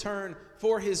will return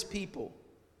for his people.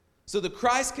 So the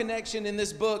Christ connection in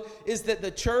this book is that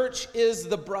the church is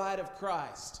the bride of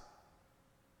Christ.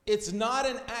 It's not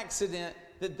an accident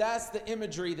that that's the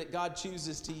imagery that God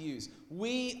chooses to use.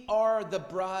 We are the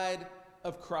bride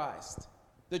of Christ.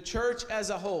 The church as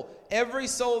a whole. Every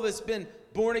soul that's been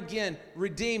born again,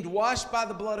 redeemed, washed by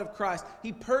the blood of Christ.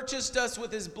 He purchased us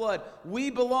with his blood. We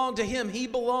belong to him. He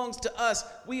belongs to us.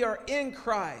 We are in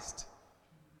Christ.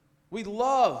 We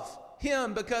love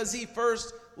him because he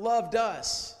first loved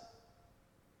us.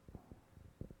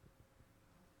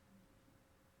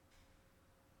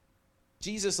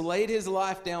 Jesus laid his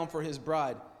life down for his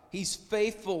bride. He's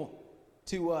faithful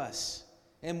to us.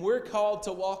 And we're called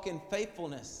to walk in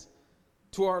faithfulness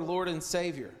to our Lord and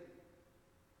Savior.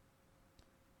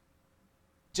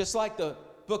 Just like the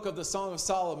book of the Song of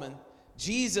Solomon,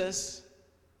 Jesus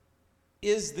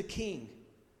is the king.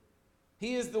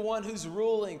 He is the one who's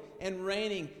ruling and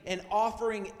reigning and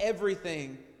offering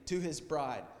everything to his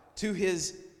bride, to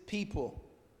his people.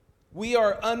 We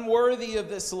are unworthy of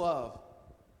this love.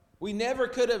 We never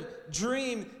could have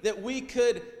dreamed that we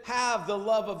could have the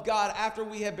love of God after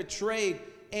we had betrayed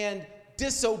and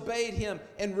disobeyed him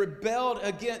and rebelled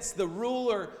against the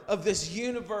ruler of this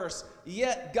universe.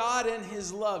 Yet God in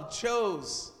his love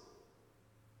chose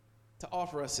to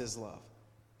offer us his love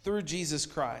through Jesus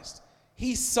Christ.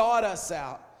 He sought us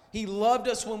out. He loved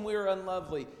us when we were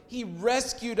unlovely. He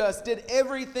rescued us, did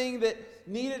everything that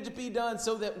needed to be done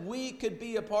so that we could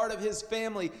be a part of his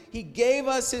family. He gave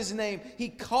us his name. He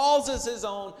calls us his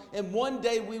own, and one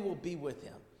day we will be with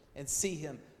him and see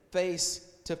him face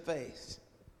to face.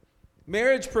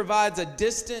 Marriage provides a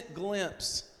distant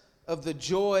glimpse of the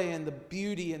joy and the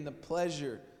beauty and the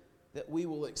pleasure that we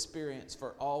will experience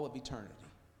for all of eternity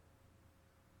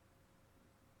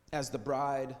as the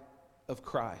bride of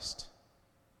Christ.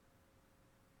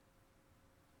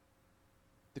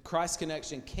 The Christ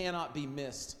connection cannot be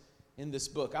missed in this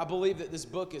book. I believe that this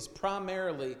book is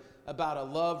primarily about a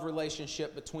love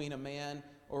relationship between a man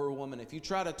or a woman. If you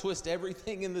try to twist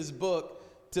everything in this book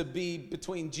to be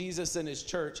between Jesus and his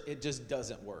church, it just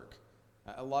doesn't work.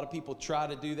 A lot of people try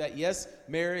to do that. Yes,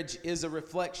 marriage is a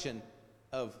reflection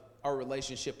of our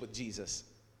relationship with Jesus,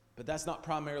 but that's not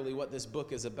primarily what this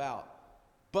book is about.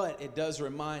 But it does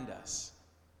remind us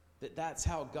that that's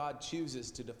how God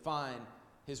chooses to define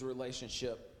his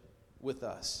relationship with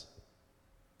us.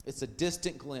 It's a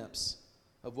distant glimpse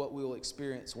of what we will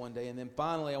experience one day. And then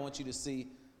finally, I want you to see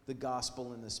the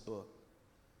gospel in this book.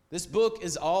 This book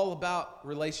is all about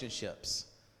relationships.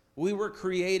 We were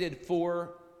created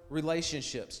for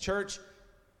relationships. Church,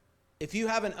 if you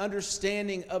have an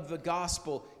understanding of the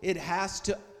gospel, it has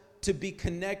to be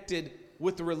connected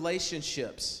with the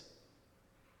relationships.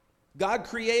 God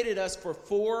created us for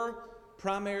 4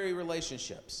 primary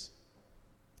relationships.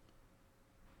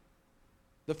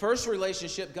 The first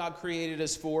relationship God created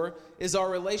us for is our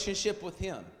relationship with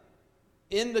him.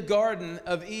 In the Garden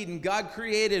of Eden, God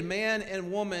created man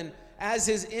and woman as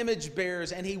his image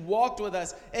bearers, and he walked with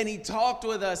us and he talked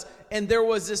with us, and there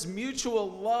was this mutual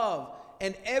love,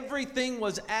 and everything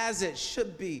was as it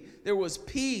should be. There was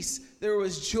peace, there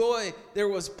was joy, there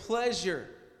was pleasure.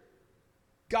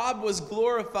 God was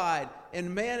glorified,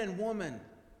 and man and woman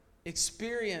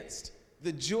experienced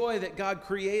the joy that God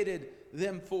created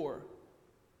them for.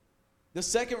 The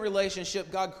second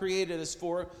relationship God created us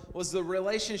for was the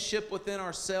relationship within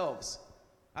ourselves.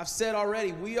 I've said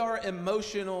already, we are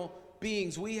emotional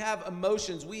beings. We have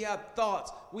emotions, we have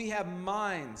thoughts, we have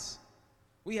minds,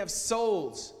 we have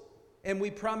souls, and we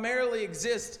primarily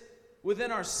exist within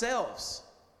ourselves.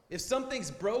 If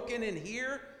something's broken in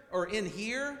here or in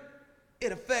here,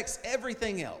 it affects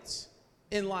everything else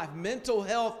in life. Mental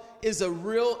health is a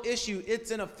real issue.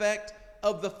 It's an effect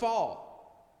of the fall.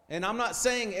 And I'm not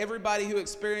saying everybody who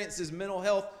experiences mental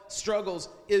health struggles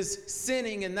is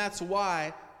sinning and that's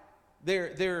why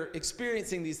they're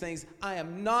experiencing these things. I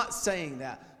am not saying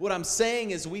that. What I'm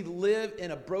saying is we live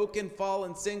in a broken,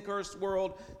 fallen, sin-cursed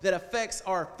world that affects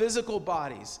our physical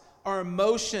bodies, our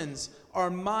emotions, our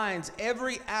minds.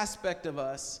 Every aspect of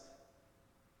us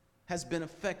has been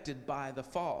affected by the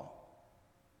fall.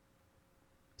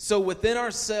 So within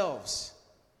ourselves,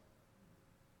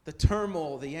 the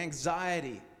turmoil, the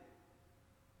anxiety,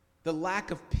 the lack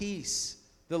of peace,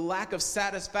 the lack of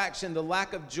satisfaction, the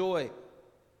lack of joy,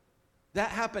 that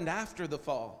happened after the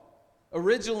fall.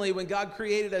 Originally, when God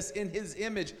created us in his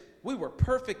image, we were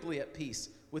perfectly at peace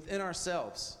within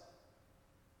ourselves.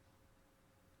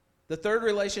 The third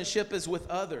relationship is with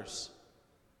others.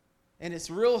 And it's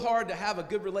real hard to have a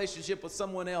good relationship with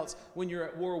someone else when you're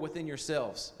at war within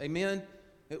yourselves. Amen?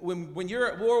 When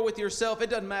you're at war with yourself, it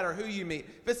doesn't matter who you meet.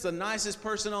 If it's the nicest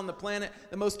person on the planet,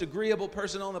 the most agreeable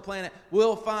person on the planet,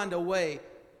 we'll find a way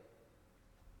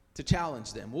to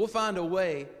challenge them. We'll find a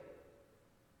way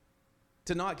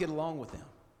to not get along with them.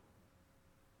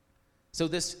 So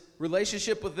this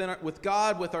relationship with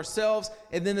God, with ourselves,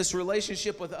 and then this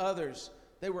relationship with others,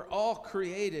 they were all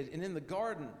created. And in the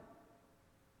garden,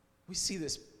 we see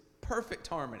this perfect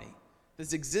harmony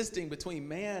that's existing between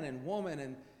man and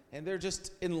woman, and they're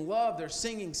just in love. They're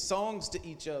singing songs to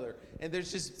each other. And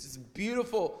there's just this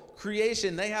beautiful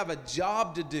creation. They have a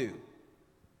job to do.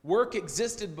 Work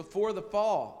existed before the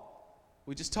fall.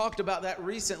 We just talked about that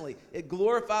recently. It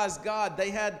glorifies God.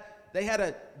 They had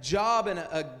a job and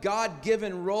a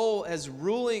God-given role as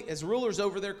rulers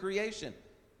over their creation,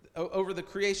 over the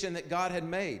creation that God had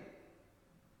made.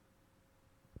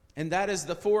 And that is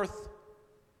the fourth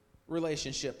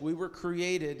relationship. We were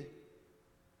created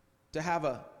to have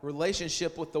a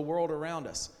relationship with the world around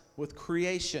us, with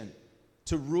creation,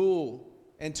 to rule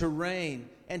and to reign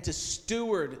and to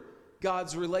steward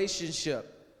God's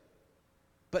relationship.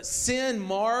 But sin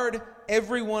marred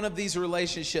every one of these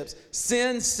relationships.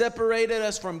 Sin separated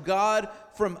us from God,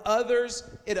 from others.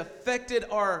 It affected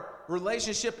our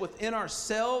relationship within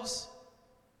ourselves,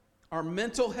 our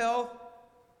mental health,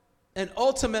 and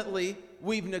ultimately,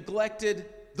 we've neglected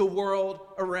the world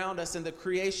around us and the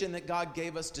creation that God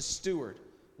gave us to steward.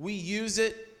 We use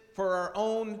it for our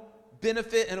own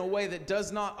benefit in a way that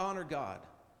does not honor God.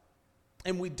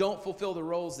 And we don't fulfill the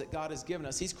roles that God has given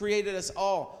us. He's created us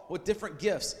all with different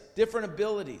gifts, different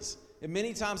abilities. And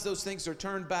many times those things are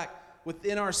turned back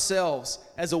within ourselves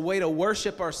as a way to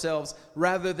worship ourselves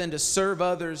rather than to serve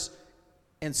others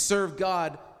and serve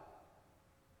God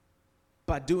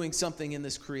by doing something in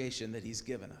this creation that He's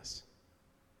given us.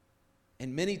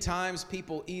 And many times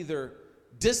people either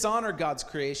dishonor God's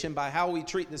creation by how we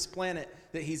treat this planet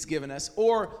that He's given us,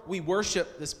 or we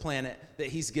worship this planet that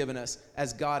He's given us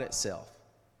as God itself.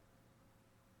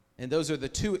 And those are the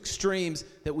two extremes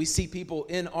that we see people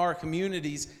in our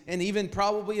communities, and even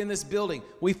probably in this building.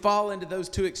 We fall into those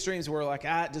two extremes where we're like,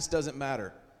 it just doesn't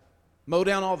matter. Mow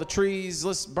down all the trees,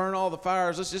 let's burn all the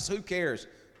fires, who cares?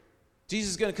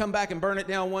 Jesus is going to come back and burn it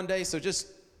down one day, so just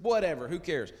whatever, who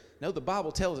cares? No, the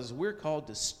Bible tells us we're called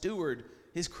to steward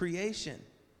His creation.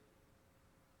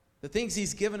 The things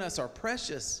He's given us are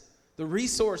precious, the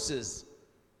resources.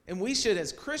 And we should,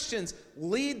 as Christians,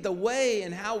 lead the way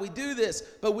in how we do this,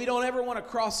 but we don't ever want to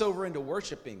cross over into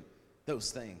worshiping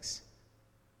those things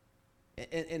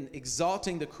and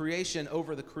exalting the creation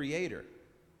over the Creator.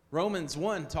 Romans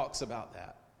 1 talks about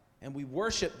that. And we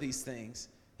worship these things,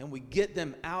 and we get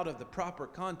them out of the proper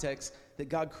context that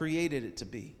God created it to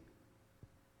be.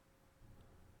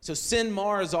 So sin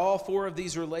mars all four of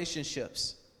these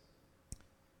relationships.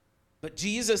 But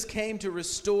Jesus came to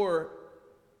restore,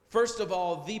 first of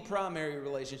all, the primary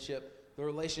relationship, the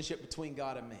relationship between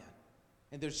God and man.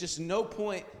 And there's just no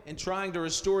point in trying to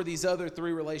restore these other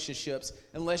three relationships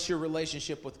unless your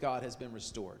relationship with God has been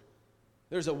restored.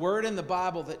 There's a word in the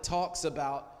Bible that talks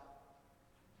about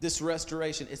this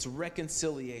restoration. It's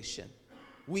reconciliation.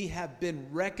 We have been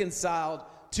reconciled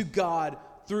to God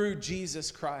through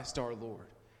Jesus Christ our Lord.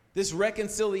 This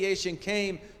reconciliation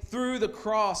came through the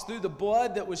cross, through the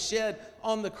blood that was shed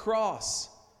on the cross.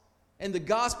 And the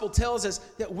gospel tells us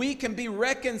that we can be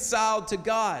reconciled to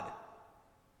God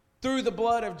through the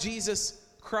blood of Jesus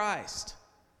Christ.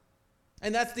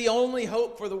 And that's the only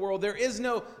hope for the world. There is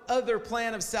no other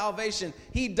plan of salvation.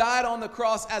 He died on the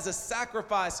cross as a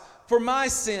sacrifice for my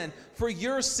sin, for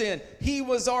your sin. He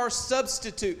was our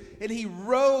substitute, and He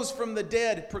rose from the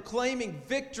dead, proclaiming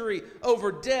victory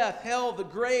over death, hell, the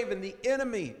grave, and the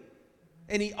enemy.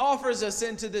 And He offers us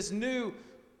into this new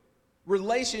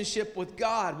relationship with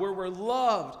God where we're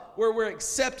loved, where we're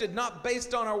accepted, not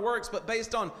based on our works, but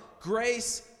based on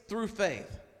grace through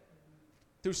faith.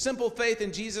 Through simple faith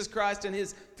in Jesus Christ and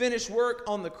His finished work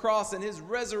on the cross and His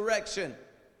resurrection,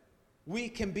 we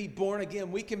can be born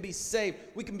again. We can be saved.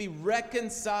 We can be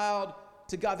reconciled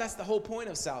to God. That's the whole point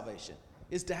of salvation,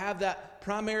 is to have that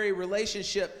primary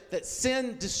relationship that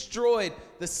sin destroyed.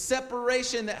 The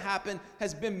separation that happened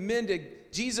has been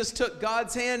mended. Jesus took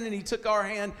God's hand and He took our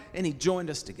hand and He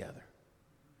joined us together.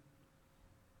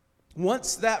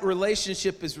 Once that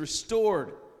relationship is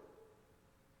restored,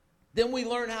 then we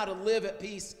learn how to live at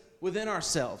peace within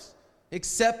ourselves,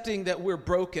 accepting that we're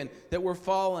broken, that we're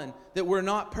fallen, that we're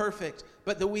not perfect,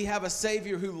 but that we have a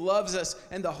Savior who loves us,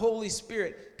 and the Holy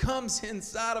Spirit comes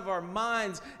inside of our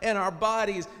minds and our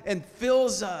bodies and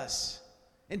fills us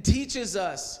and teaches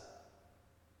us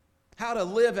how to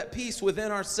live at peace within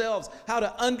ourselves, how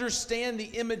to understand the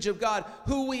image of God,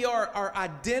 who we are, our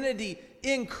identity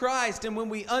in Christ. And when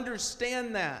we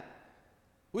understand that,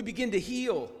 we begin to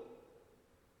heal.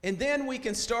 And then we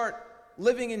can start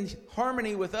living in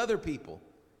harmony with other people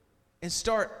and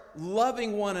start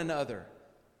loving one another.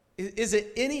 Is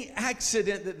it any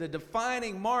accident that the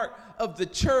defining mark of the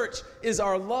church is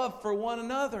our love for one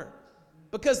another?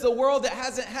 Because the world that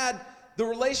hasn't had the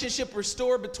relationship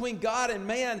restored between God and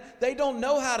man, they don't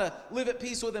know how to live at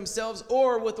peace with themselves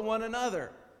or with one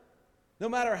another. No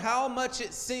matter how much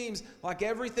it seems like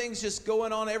everything's just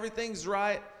going on, everything's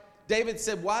right. David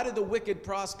said, why do the wicked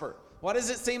prosper? Why does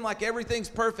it seem like everything's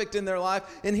perfect in their life?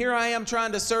 And here I am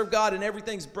trying to serve God and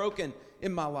everything's broken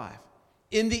in my life.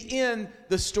 In the end,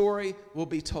 the story will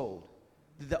be told.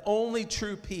 The only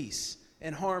true peace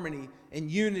and harmony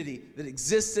and unity that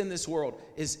exists in this world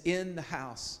is in the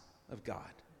house of God.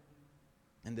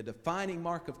 And the defining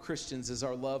mark of Christians is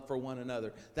our love for one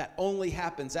another. That only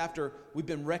happens after we've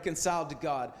been reconciled to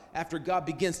God, after God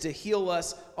begins to heal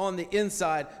us on the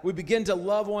inside. We begin to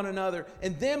love one another,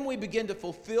 and then we begin to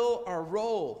fulfill our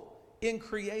role in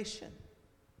creation.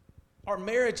 Our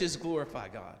marriages glorify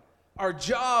God. Our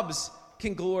jobs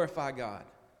can glorify God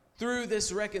through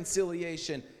this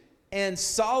reconciliation. And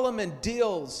Solomon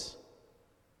deals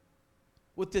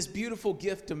with this beautiful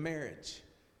gift of marriage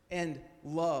and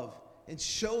love, and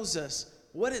shows us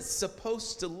what it's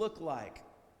supposed to look like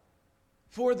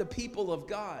for the people of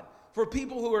God, for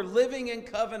people who are living in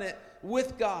covenant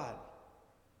with God.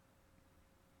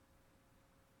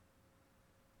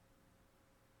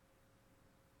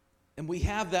 And we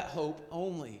have that hope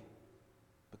only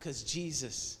because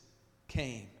Jesus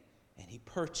came and he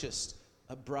purchased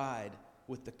a bride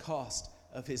with the cost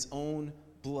of his own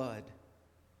blood.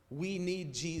 We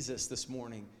need Jesus this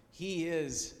morning. He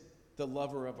is the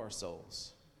lover of our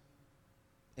souls.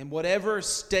 In whatever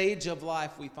stage of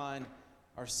life we find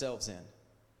ourselves in.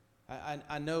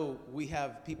 I know we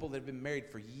have people that have been married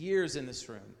for years in this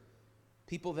room.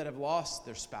 People that have lost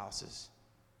their spouses.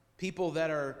 People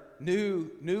that are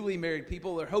newly married.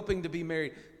 People that are hoping to be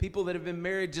married. People that have been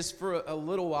married just for a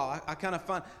little while.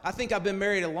 I think I've been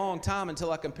married a long time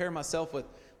until I compare myself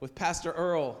with Pastor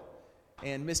Earl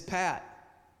and Miss Pat.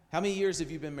 How many years have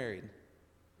you been married?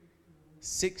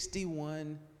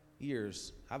 61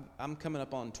 years. I'm coming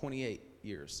up on 28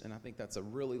 years, and I think that's a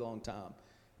really long time.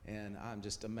 And I'm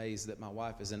just amazed that my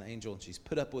wife is an angel, and she's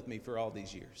put up with me for all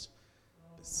these years.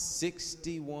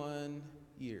 61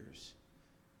 years.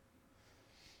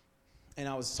 And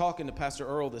I was talking to Pastor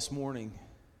Earl this morning,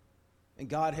 and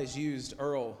God has used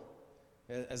Earl,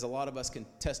 as a lot of us can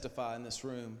testify in this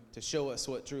room, to show us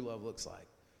what true love looks like.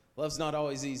 Love's not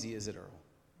always easy, is it, Earl?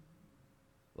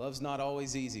 Love's not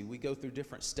always easy. We go through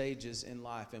different stages in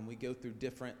life, and we go through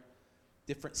different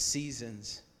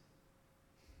seasons.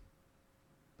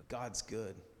 But God's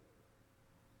good.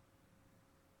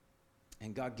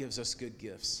 And God gives us good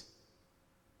gifts.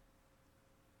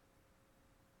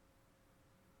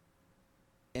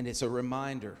 And it's a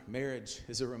reminder, marriage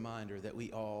is a reminder that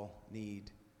we all need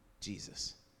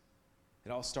Jesus.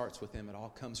 It all starts with him. It all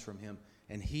comes from him.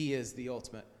 And he is the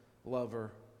ultimate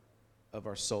lover of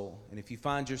our soul. And if you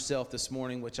find yourself this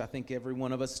morning, which I think every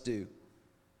one of us do,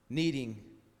 needing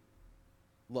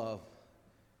love,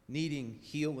 needing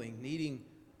healing, needing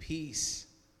peace,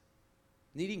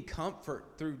 needing comfort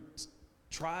through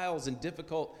trials and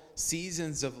difficult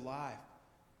seasons of life,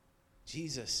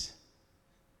 Jesus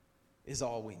is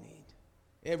all we need.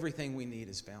 Everything we need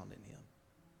is found in him.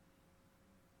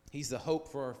 He's the hope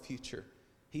for our future.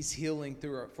 He's healing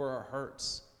for our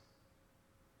hurts.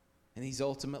 And he's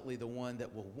ultimately the one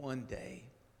that will one day,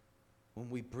 when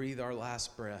we breathe our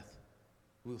last breath,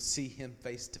 we'll see him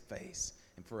face to face.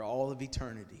 And for all of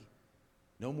eternity,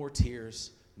 no more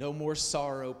tears, no more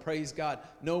sorrow, praise God,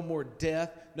 no more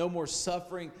death, no more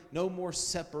suffering, no more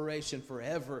separation.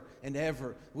 Forever and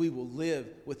ever, we will live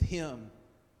with him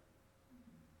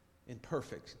in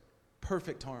perfect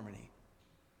harmony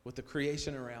with the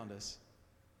creation around us,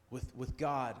 with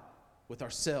God, with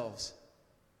ourselves,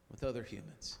 with other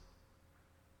humans.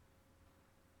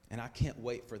 And I can't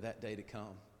wait for that day to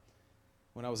come.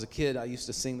 When I was a kid, I used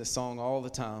to sing the song all the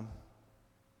time.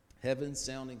 Heaven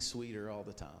sounding sweeter all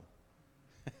the time.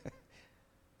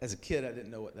 As a kid, I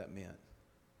didn't know what that meant.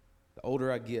 The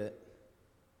older I get,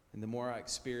 and the more I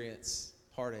experience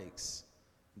heartaches,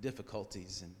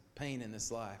 difficulties, and pain in this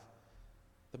life,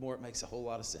 the more it makes a whole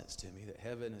lot of sense to me that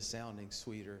heaven is sounding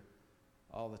sweeter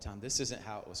all the time. This isn't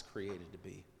how it was created to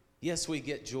be. Yes, we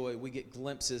get joy. We get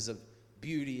glimpses of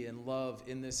beauty and love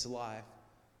in this life.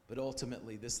 But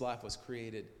ultimately, this life was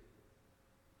created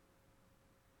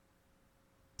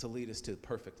to lead us to the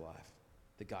perfect life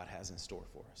that God has in store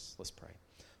for us. Let's pray.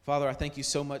 Father, I thank you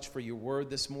so much for your word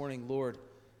this morning. Lord,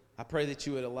 I pray that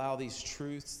you would allow these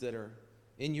truths that are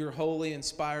in your holy,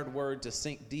 inspired word to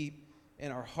sink deep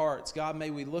in our hearts. God, may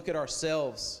we look at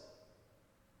ourselves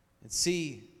and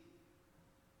see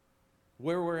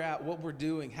where we're at, what we're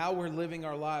doing, how we're living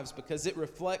our lives, because it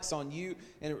reflects on you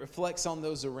and it reflects on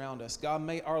those around us. God,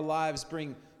 may our lives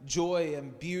bring joy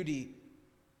and beauty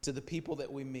to the people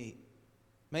that we meet.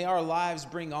 May our lives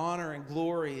bring honor and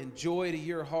glory and joy to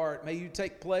your heart. May you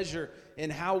take pleasure in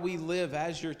how we live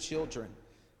as your children.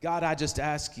 God, I just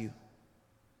ask you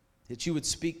that you would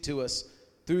speak to us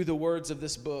through the words of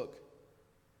this book,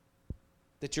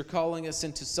 that you're calling us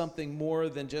into something more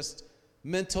than just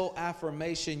mental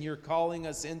affirmation. You're calling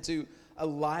us into a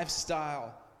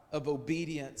lifestyle of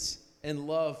obedience and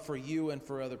love for you and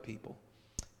for other people.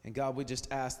 And God, we just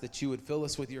ask that you would fill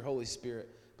us with your Holy Spirit,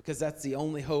 because that's the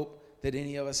only hope that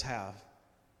any of us have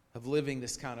of living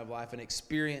this kind of life and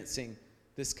experiencing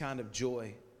this kind of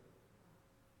joy.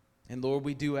 And Lord,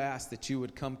 we do ask that you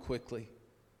would come quickly.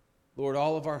 Lord,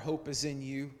 all of our hope is in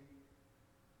you.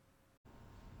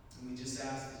 And we just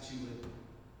ask that you would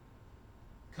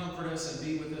comfort us and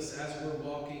be with us as we're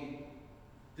walking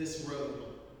this road,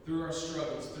 through our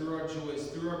struggles, through our joys,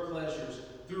 through our pleasures,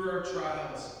 through our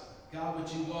trials. God,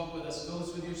 would you walk with us, fill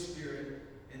us with your Spirit,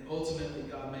 and ultimately,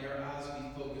 God, may our eyes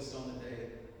be focused on the day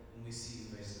when we see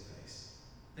you face to face.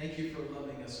 Thank you for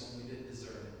loving us when we didn't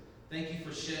deserve it. Thank you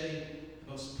for shedding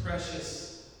the most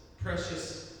precious,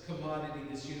 precious commodity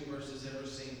this universe has ever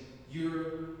seen,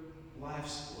 your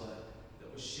life's blood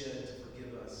that was shed to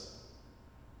forgive us.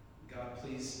 God,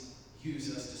 please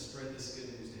use us to spread this good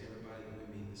news to everybody that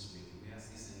we meet this week.